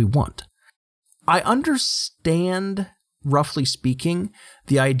 That's what we want. I understand, roughly speaking,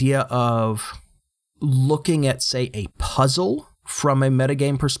 the idea of looking at, say, a puzzle from a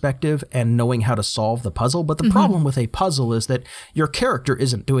metagame perspective and knowing how to solve the puzzle. But the problem with a puzzle is that your character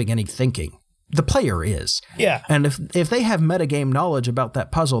isn't doing any thinking. The player is. Yeah. And if they have metagame knowledge about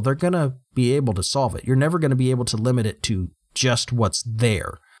that puzzle, they're going to be able to solve it. You're never going to be able to limit it to just what's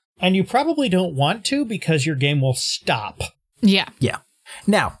there. And you probably don't want to, because your game will stop. Yeah. Yeah.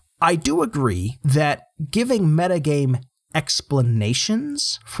 Now, I do agree that giving metagame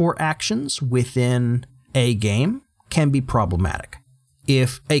explanations for actions within a game can be problematic.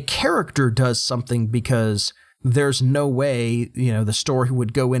 If a character does something because there's no way, the story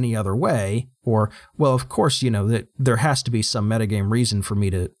would go any other way, or, well, of course, that there has to be some metagame reason for me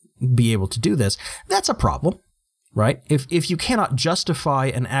to be able to do this, that's a problem, right? If you cannot justify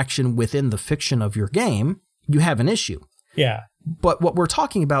an action within the fiction of your game, you have an issue. Yeah. But what we're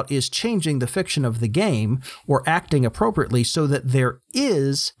talking about is changing the fiction of the game or acting appropriately so that there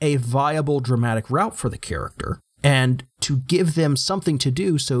is a viable dramatic route for the character, and to give them something to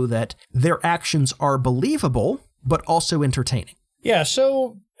do so that their actions are believable, but also entertaining. Yeah,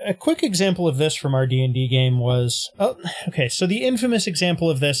 so a quick example of this from our D&D game was... so the infamous example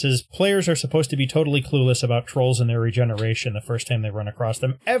of this is players are supposed to be totally clueless about trolls and their regeneration the first time they run across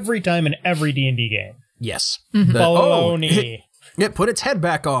them, every time in every D&D game. Yes. Baloney. It put its head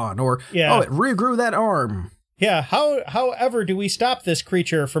back on, or, it regrew that arm. Yeah, however do we stop this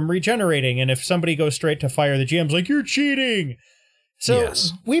creature from regenerating? And if somebody goes straight to fire, the GM's like, you're cheating! So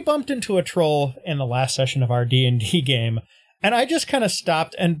we bumped into a troll in the last session of our D&D game, and I just kind of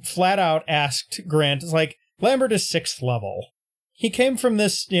stopped and flat out asked Grant, Lambert is 6th level. He came from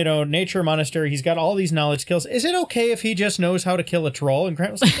this, nature monastery. He's got all these knowledge skills. Is it okay if he just knows how to kill a troll? And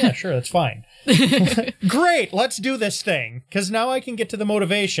Grant was like, yeah, sure, that's fine. Great, let's do this thing. Because now I can get to the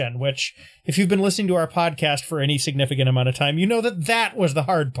motivation, which, if you've been listening to our podcast for any significant amount of time, you know that was the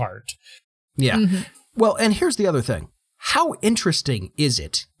hard part. Yeah. Well, and here's the other thing. How interesting is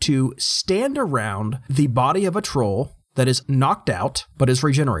it to stand around the body of a troll that is knocked out but is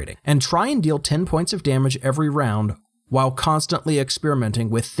regenerating and try and deal 10 points of damage every round while constantly experimenting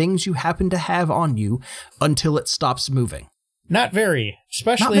with things you happen to have on you until it stops moving? Not very,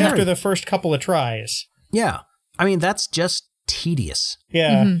 especially after the first couple of tries. Yeah. I mean, that's just tedious.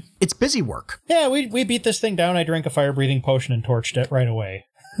 Yeah. It's busy work. Yeah, we beat this thing down. I drank a fire-breathing potion and torched it right away.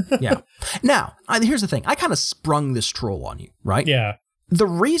 Yeah. Now, here's the thing. I kind of sprung this troll on you, right? Yeah. The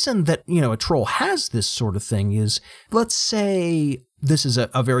reason that, a troll has this sort of thing is, let's say this is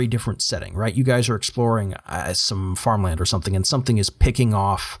a very different setting, right? You guys are exploring some farmland or something, and something is picking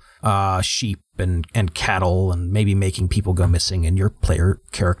off sheep and cattle and maybe making people go missing, and your player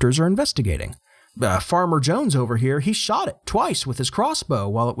characters are investigating. Farmer Jones over here, he shot it twice with his crossbow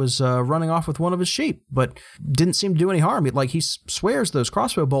while it was running off with one of his sheep, but didn't seem to do any harm. He swears those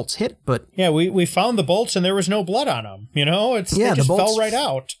crossbow bolts hit, but... Yeah, we found the bolts and there was no blood on them, They just fell right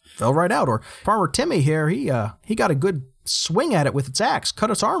out. Fell right out. Or Farmer Timmy here, he got a good swing at it with its axe,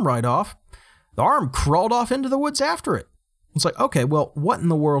 cut its arm right off. The arm crawled off into the woods after it. It's like, okay, well, what in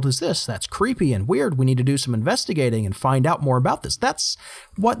the world is this? That's creepy and weird. We need to do some investigating and find out more about this. That's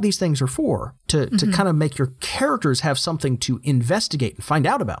what these things are for, to kind of make your characters have something to investigate and find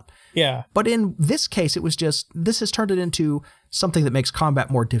out about. Yeah. But in this case, it was just, this has turned it into something that makes combat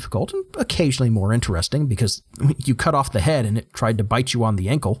more difficult and occasionally more interesting, because you cut off the head and it tried to bite you on the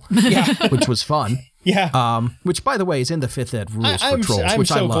ankle, which was fun. Yeah. Which, by the way, is in the 5th Ed rules for trolls,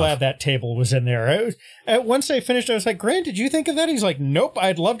 which I love. I'm so glad that table was in there. Once I finished, I was like, Grant, did you think of that? He's like, nope,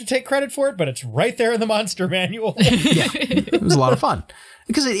 I'd love to take credit for it, but it's right there in the monster manual. Yeah, it was a lot of fun.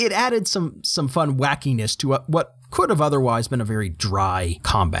 Because it added some fun wackiness to what could have otherwise been a very dry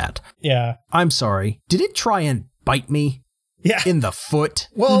combat. Yeah. I'm sorry. Did it try and bite me? Yeah. In the foot.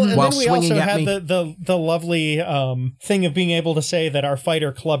 Well, and while then we swinging also at had me. the lovely thing of being able to say that our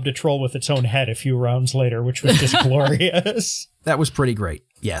fighter clubbed a troll with its own head a few rounds later, which was just glorious. That was pretty great.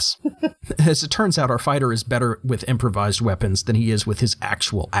 Yes. As it turns out, our fighter is better with improvised weapons than he is with his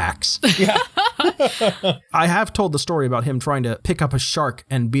actual axe. Yeah. I have told the story about him trying to pick up a shark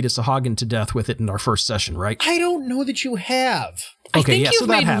and beat a Sahagin to death with it in our first session, right? I don't know that you have. I think you've so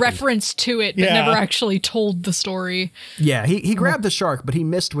made happened. reference to it, but never actually told the story. Yeah, he grabbed the shark, but he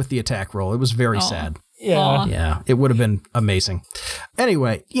missed with the attack roll. It was very sad. Yeah. Aww. Yeah, it would have been amazing.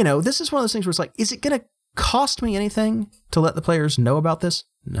 Anyway, this is one of those things where it's like, is it going to cost me anything to let the players know about this?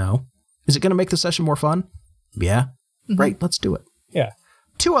 No. Is it going to make the session more fun? Yeah. Great, let's do it. Yeah.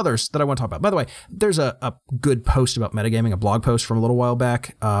 Two others that I want to talk about. By the way, there's a good post about metagaming, a blog post from a little while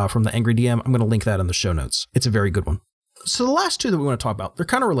back from the Angry DM. I'm going to link that in the show notes. It's a very good one. So the last two that we want to talk about, they're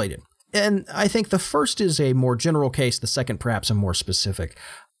kind of related. And I think the first is a more general case, the second perhaps a more specific.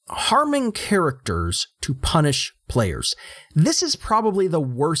 Harming characters to punish players. This is probably the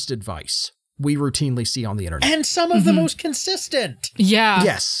worst advice we routinely see on the internet. And some of the most consistent. Yeah.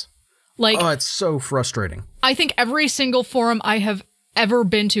 Yes. Like, oh, it's so frustrating. I think every single forum I have ever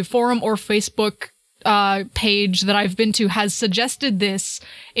been to, forum or Facebook page that I've been to, has suggested this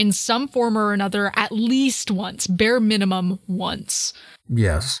in some form or another at least once, bare minimum once.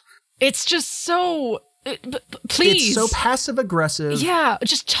 Yes. It's just so... please. It's so passive aggressive. Yeah,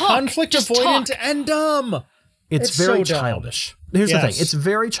 just talk. Conflict just avoidant talk. and dumb. It's so very dumb. childish. Here's the thing. It's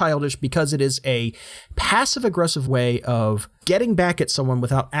very childish because it is a passive aggressive way of getting back at someone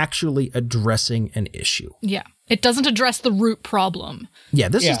without actually addressing an issue. Yeah. It doesn't address the root problem. Yeah,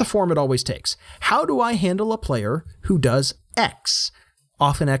 this is the form it always takes. How do I handle a player who does X?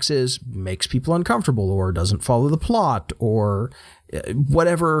 Often X is makes people uncomfortable or doesn't follow the plot or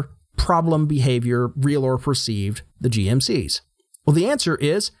whatever problem behavior, real or perceived, the GM sees. Well, the answer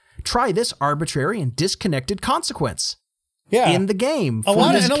is try this arbitrary and disconnected consequence in the game. A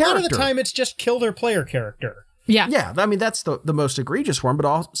lot of the character. time, it's just kill their player character. Yeah. Yeah, I mean, that's the most egregious form,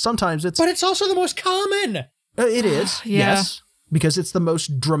 but sometimes it's... But it's also the most common. It is, Yeah. yes, because it's the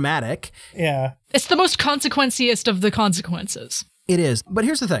most dramatic. Yeah. It's the most consequentiest of the consequences. It is. But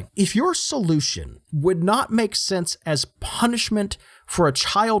here's the thing. If your solution would not make sense as punishment for a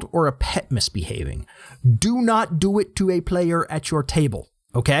child or a pet misbehaving, do not do it to a player at your table,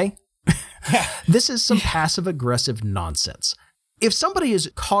 okay? This is some passive-aggressive nonsense. If somebody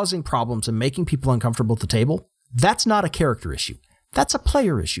is causing problems and making people uncomfortable at the table, that's not a character issue. That's a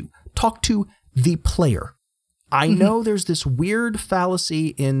player issue. Talk to the player. I know there's this weird fallacy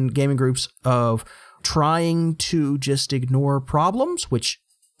in gaming groups of trying to just ignore problems, which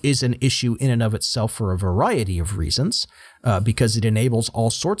is an issue in and of itself for a variety of reasons, because it enables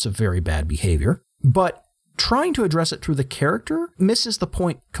all sorts of very bad behavior. But trying to address it through the character misses the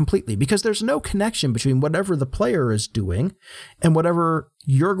point completely, because there's no connection between whatever the player is doing and whatever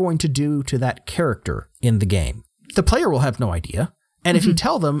you're going to do to that character in the game. The player will have no idea. And if you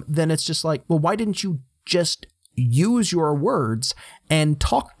tell them, then it's just like, well, why didn't you just use your words and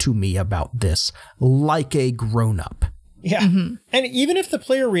talk to me about this like a grown-up? Yeah. And even if the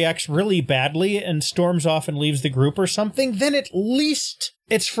player reacts really badly and storms off and leaves the group or something, then at least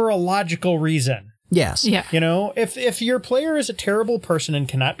it's for a logical reason. Yes. Yeah. You know, if your player is a terrible person and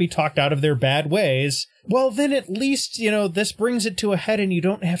cannot be talked out of their bad ways, well, then at least, you know, this brings it to a head and you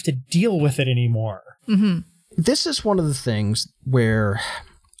don't have to deal with it anymore. This is one of the things where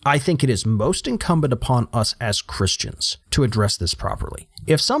I think it is most incumbent upon us as Christians to address this properly.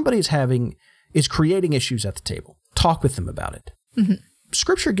 If somebody is creating issues at the table, talk with them about it.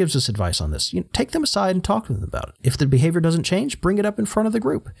 Scripture gives us advice on this. Take them aside and talk to them about it. If the behavior doesn't change, bring it up in front of the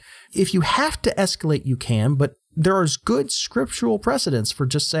group. If you have to escalate, you can, but there is good scriptural precedence for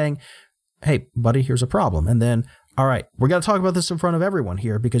just saying, hey, buddy, here's a problem. And then, all right, we're going to talk about this in front of everyone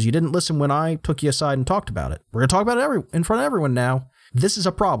here because you didn't listen when I took you aside and talked about it. We're going to talk about it in front of everyone now. This is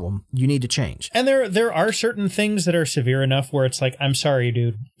a problem. You need to change. And there are certain things that are severe enough where it's like, I'm sorry,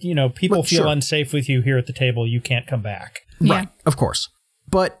 dude. You know, people feel unsafe with you here at the table. You can't come back. Right, of course.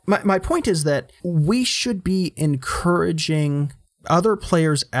 But my point is that we should be encouraging other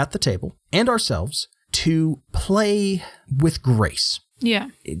players at the table and ourselves to play with grace. Yeah.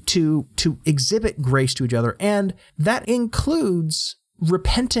 To exhibit grace to each other. And that includes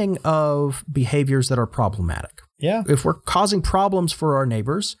repenting of behaviors that are problematic. Yeah. If we're causing problems for our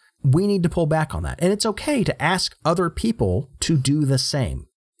neighbors, we need to pull back on that. And it's okay to ask other people to do the same.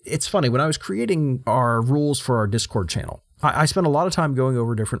 It's funny, when I was creating our rules for our Discord channel, I spent a lot of time going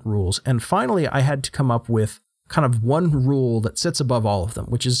over different rules. And finally, I had to come up with kind of one rule that sits above all of them,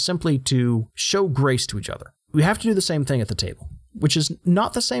 which is simply to show grace to each other. We have to do the same thing at the table, which is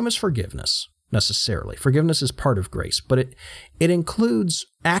not the same as forgiveness necessarily. Forgiveness is part of grace, but it includes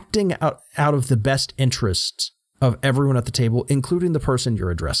acting out of the best interests of everyone at the table, including the person you're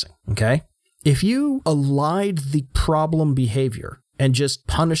addressing, okay? If you elide the problem behavior and just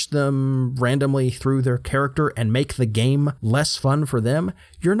punish them randomly through their character and make the game less fun for them,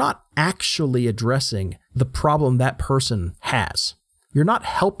 you're not actually addressing the problem that person has. You're not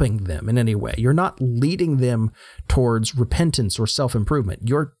helping them in any way. You're not leading them towards repentance or self-improvement.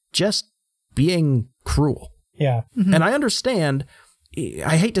 You're just being cruel. Yeah. And I understand,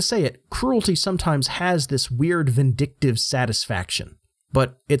 I hate to say it, cruelty sometimes has this weird vindictive satisfaction,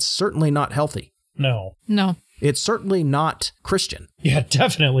 but it's certainly not healthy. No. It's certainly not Christian. Yeah,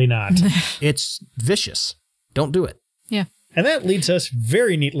 definitely not. It's vicious. Don't do it. Yeah. And that leads us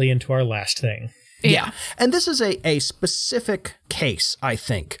very neatly into our last thing. Yeah. And this is a specific case, I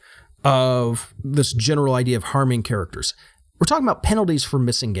think, of this general idea of harming characters. We're talking about penalties for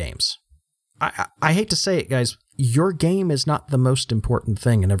missing games. I hate to say it, guys. Your game is not the most important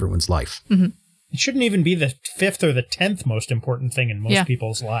thing in everyone's life. Mm-hmm. It shouldn't even be the 5th or the 10th most important thing in most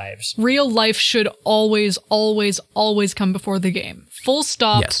people's lives. Real life should always, always, always come before the game. Full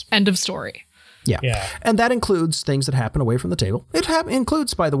stop, Yes. End of story. Yeah. And that includes things that happen away from the table. It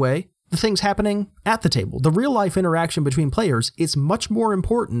includes, by the way, the things happening at the table. The real life interaction between players is much more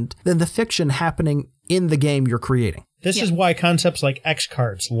important than the fiction happening in the game you're creating. This is why concepts like X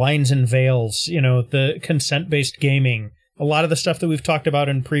cards, lines and veils, the consent-based gaming, a lot of the stuff that we've talked about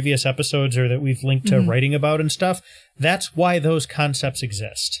in previous episodes or that we've linked to writing about and stuff, that's why those concepts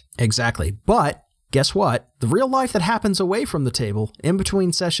exist. Exactly. But guess what? The real life that happens away from the table, in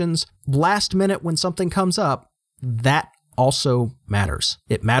between sessions, last minute when something comes up, that also matters.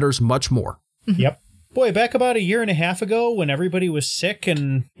 It matters much more. Yep. Boy, back about a year and a half ago when everybody was sick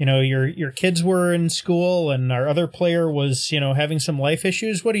and, your kids were in school and our other player was, having some life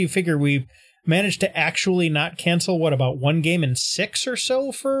issues, what do you figure? We managed to actually not cancel, about one game in 6 or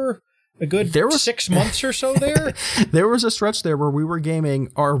so for a good 6 months or so there? There was a stretch there where we were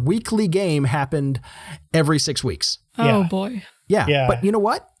gaming. Our weekly game happened every 6 weeks. Oh, boy. Yeah. But you know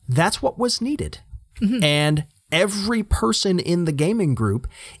what? That's what was needed. And every person in the gaming group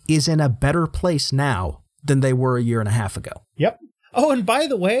is in a better place now than they were a year and a half ago. Yep. Oh, and by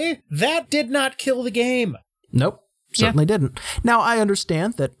the way, that did not kill the game. Nope. Certainly didn't. Now, I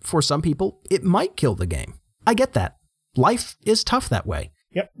understand that for some people, it might kill the game. I get that. Life is tough that way.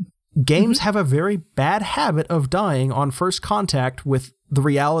 Yep. Games have a very bad habit of dying on first contact with the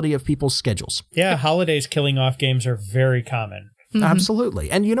reality of people's schedules. Yeah, holidays killing off games are very common.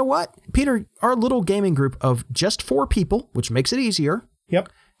 Absolutely. And you know what? Peter, our little gaming group of just 4 people, which makes it easier,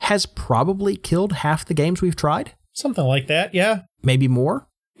 has probably killed half the games we've tried. Something like that, yeah. Maybe more.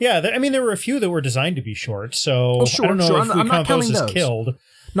 Yeah, there were a few that were designed to be short, so I don't know if we count those as killed.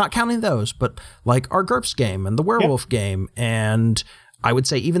 Not counting those, but like our GURPS game and the Werewolf game, and I would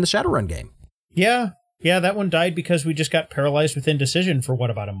say even the Shadowrun game. Yeah, that one died because we just got paralyzed with indecision for,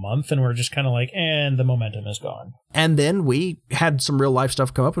 about a month, and we're just kind of like, and the momentum is gone. And then we had some real life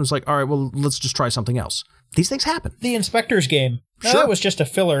stuff come up, and it's like, all right, well, let's just try something else. These things happen. The Inspector's game. Sure. That was just a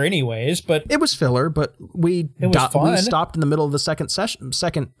filler anyways, but... It was filler, but we stopped in the middle of the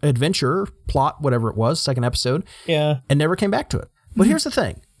second adventure, plot, whatever it was, second episode, and never came back to it. But here's the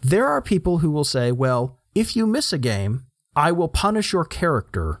thing. There are people who will say, well, if you miss a game, I will punish your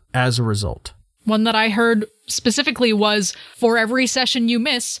character as a result. One that I heard specifically was, for every session you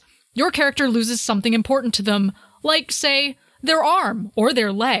miss, your character loses something important to them, like, say, their arm or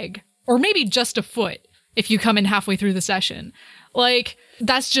their leg, or maybe just a foot if you come in halfway through the session. Like,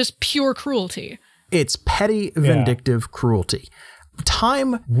 that's just pure cruelty. It's petty, vindictive cruelty.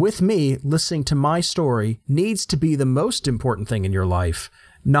 Time with me listening to my story needs to be the most important thing in your life,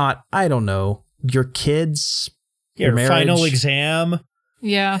 not, I don't know, your kids, your marriage, final exam.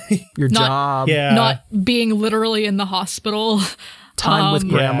 Yeah. Your job. Yeah. Not being literally in the hospital. Time with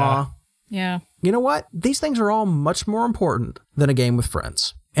grandma. Yeah. You know what? These things are all much more important than a game with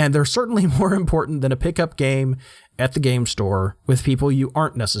friends. And they're certainly more important than a pickup game at the game store with people you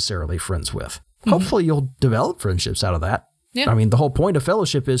aren't necessarily friends with. Hopefully you'll develop friendships out of that. Yeah. I mean, the whole point of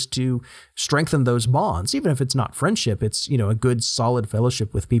fellowship is to strengthen those bonds. Even if it's not friendship, it's, a good solid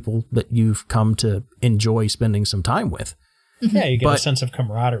fellowship with people that you've come to enjoy spending some time with. Yeah, you get a sense of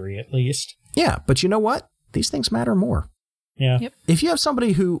camaraderie at least. Yeah, but you know what? These things matter more. Yeah. Yep. If you have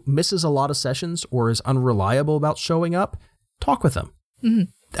somebody who misses a lot of sessions or is unreliable about showing up, talk with them.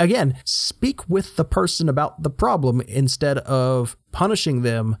 Again, speak with the person about the problem instead of punishing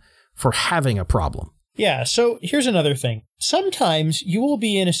them for having a problem. Yeah, so here's another thing. Sometimes you will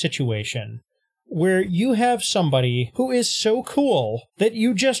be in a situation where you have somebody who is so cool that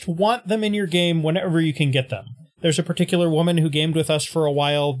you just want them in your game whenever you can get them. There's a particular woman who gamed with us for a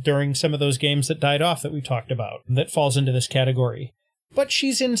while during some of those games that died off that we talked about that falls into this category. But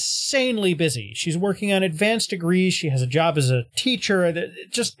she's insanely busy. She's working on advanced degrees. She has a job as a teacher.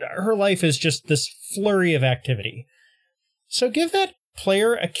 Just her life is just this flurry of activity. So give that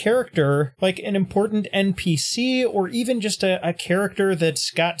player a character, like an important NPC, or even just a character that's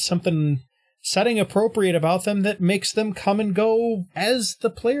got something setting appropriate about them that makes them come and go as the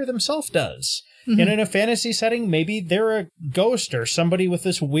player themselves does. And in a fantasy setting, maybe they're a ghost or somebody with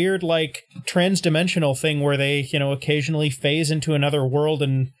this weird, like, transdimensional thing where they, occasionally phase into another world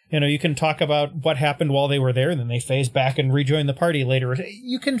and, you can talk about what happened while they were there and then they phase back and rejoin the party later.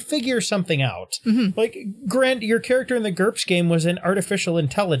 You can figure something out. Like, Grant, your character in the GURPS game was an artificial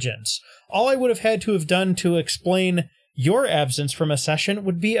intelligence. All I would have had to have done to explain your absence from a session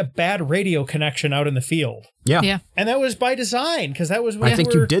would be a bad radio connection out in the field. Yeah. And that was by design, because that was when I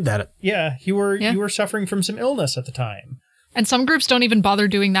think you did that. Yeah, you were suffering from some illness at the time. And some groups don't even bother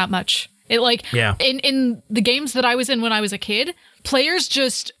doing that much. It Yeah. in the games that I was in when I was a kid, players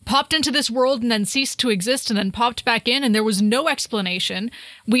just popped into this world and then ceased to exist and then popped back in, and there was no explanation.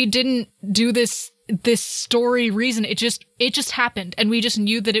 We didn't do this story reason. It just happened, and we just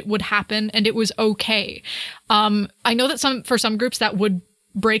knew that it would happen, and it was okay. I know that for some groups that would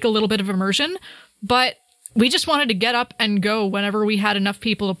break a little bit of immersion, but we just wanted to get up and go whenever we had enough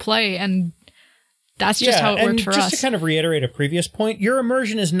people to play, and that's just how it worked for us. And just to kind of reiterate a previous point, your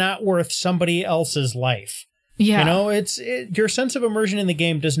immersion is not worth somebody else's life. Yeah. Your sense of immersion in the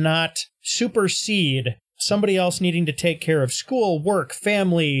game does not supersede somebody else needing to take care of school, work,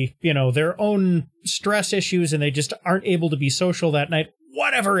 family, their own stress issues, and they just aren't able to be social that night,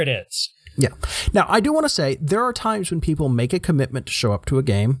 whatever it is. Yeah. Now, I do want to say there are times when people make a commitment to show up to a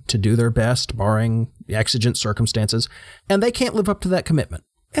game, to do their best, barring exigent circumstances, and they can't live up to that commitment.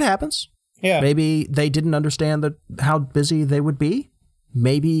 It happens. Yeah. Maybe they didn't understand how busy they would be.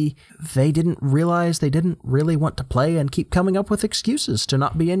 Maybe they didn't realize they didn't really want to play and keep coming up with excuses to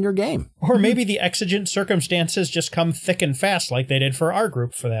not be in your game. Or maybe the exigent circumstances just come thick and fast like they did for our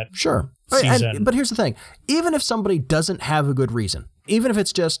group for that season. But here's the thing. Even if somebody doesn't have a good reason, even if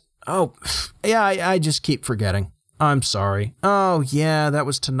it's just, oh, yeah, I just keep forgetting. I'm sorry. Oh, yeah, that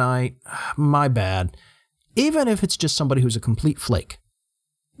was tonight. My bad. Even if it's just somebody who's a complete flake,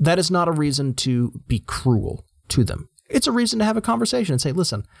 that is not a reason to be cruel to them. It's a reason to have a conversation and say,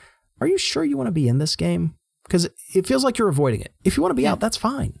 listen, are you sure you want to be in this game? Because it feels like you're avoiding it. If you want to be out, that's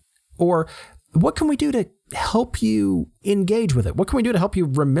fine. Or what can we do to help you engage with it? What can we do to help you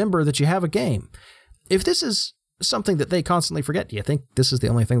remember that you have a game? If this is something that they constantly forget, do you think this is the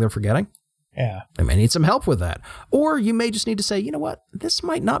only thing they're forgetting? Yeah. They may need some help with that. Or you may just need to say, you know what? This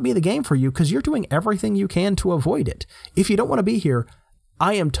might not be the game for you because you're doing everything you can to avoid it. If you don't want to be here,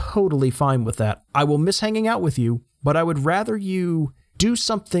 I am totally fine with that. I will miss hanging out with you, but I would rather you do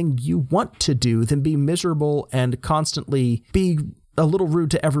something you want to do than be miserable and constantly be a little rude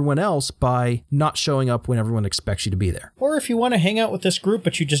to everyone else by not showing up when everyone expects you to be there. Or if you want to hang out with this group,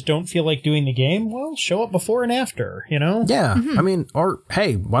 but you just don't feel like doing the game, well, show up before and after, Yeah. Mm-hmm. I mean, or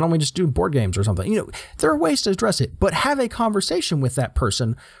hey, why don't we just do board games or something? There are ways to address it, but have a conversation with that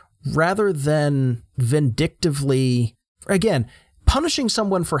person rather than vindictively, again, punishing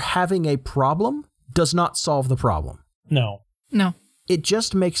someone for having a problem does not solve the problem. No. It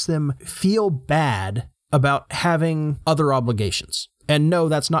just makes them feel bad about having other obligations. And no,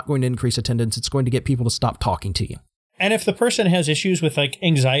 that's not going to increase attendance. It's going to get people to stop talking to you. And if the person has issues with like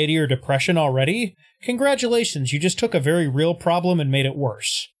anxiety or depression already, congratulations. You just took a very real problem and made it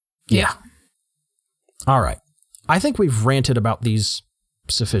worse. Yeah. All right. I think we've ranted about these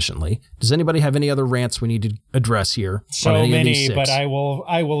sufficiently. Does anybody have any other rants we need to address here? So many, but I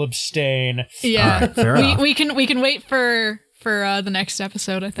will abstain. Yeah. Right, fair enough. We can wait for the next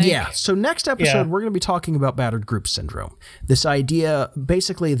episode, I think. Yeah. So next episode, we're going to be talking about battered group syndrome. This idea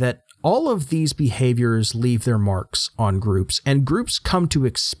basically that all of these behaviors leave their marks on groups, and groups come to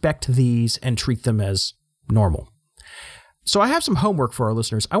expect these and treat them as normal. So I have some homework for our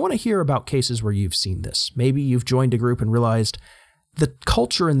listeners. I want to hear about cases where you've seen this. Maybe you've joined a group and realized the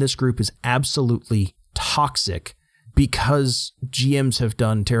culture in this group is absolutely toxic because GMs have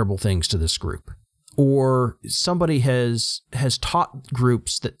done terrible things to this group. Or somebody has taught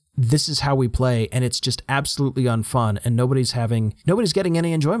groups that this is how we play and it's just absolutely unfun and nobody's getting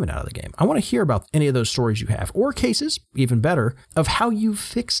any enjoyment out of the game. I want to hear about any of those stories you have, or cases, even better, of how you've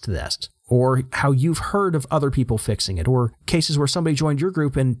fixed this, or how you've heard of other people fixing it, or cases where somebody joined your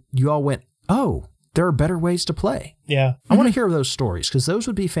group and you all went, oh, there are better ways to play. Yeah. I want to hear those stories because those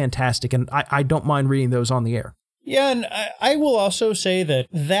would be fantastic, and I don't mind reading those on the air. Yeah, and I will also say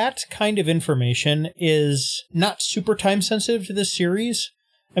that kind of information is not super time sensitive to this series.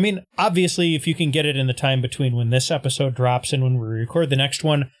 I mean, obviously, if you can get it in the time between when this episode drops and when we record the next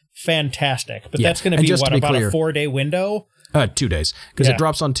one, fantastic. But that's going to be, about a 4-day window? 2 days, because it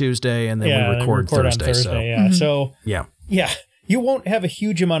drops on Tuesday and then we record Thursday. On Thursday, so. So, yeah. you won't have a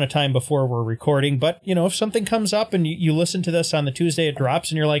huge amount of time before we're recording, but, if something comes up and you listen to this on the Tuesday it drops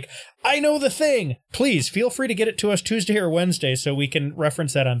and you're like, I know the thing, please feel free to get it to us Tuesday or Wednesday so we can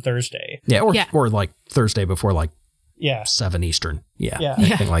reference that on Thursday. Yeah, or like Thursday before 7 Eastern. Yeah,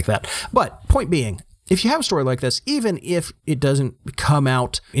 anything like that. But point being, if you have a story like this, even if it doesn't come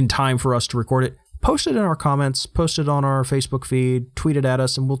out in time for us to record it, post it in our comments, post it on our Facebook feed, tweet it at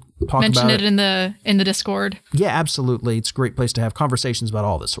us, and we'll talk about it. Mention it in the Discord. Yeah, absolutely. It's a great place to have conversations about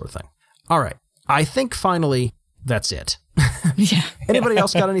all this sort of thing. All right. I think finally that's it. Yeah. Anybody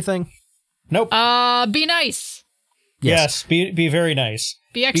else got anything? Nope. Be nice. Yes. Be very nice.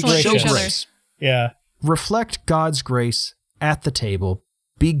 Be excellent to each other. Yeah. Reflect God's grace at the table.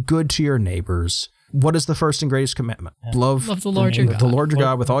 Be good to your neighbors. What is the first and greatest commandment? Love the Lord your God. The Lord your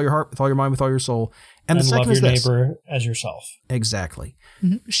God with all your heart, with all your mind, with all your soul. And the second love is your this. neighbor as yourself. Exactly.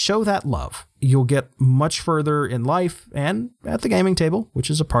 Mm-hmm. Show that love. You'll get much further in life and at the gaming table, which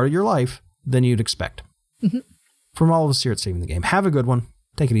is a part of your life, than you'd expect. Mm-hmm. From all of us here at Saving the Game, have a good one.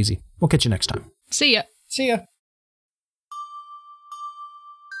 Take it easy. We'll catch you next time. See ya. See ya.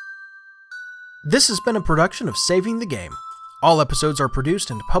 This has been a production of Saving the Game. All episodes are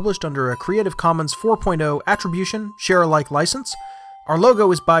produced and published under a Creative Commons 4.0 Attribution Share Alike license. Our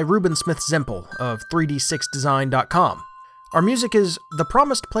logo is by Ruben Smith Zempel of 3d6design.com. Our music is The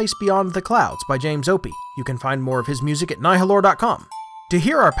Promised Place Beyond the Clouds by James Opie. You can find more of his music at nihilore.com. To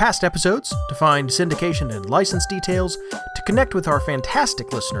hear our past episodes, to find syndication and license details, to connect with our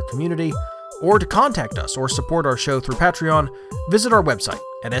fantastic listener community, or to contact us or support our show through Patreon, visit our website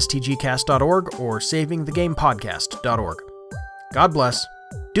at stgcast.org or savingthegamepodcast.org. God bless,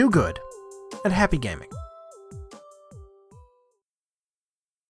 do good, and happy gaming.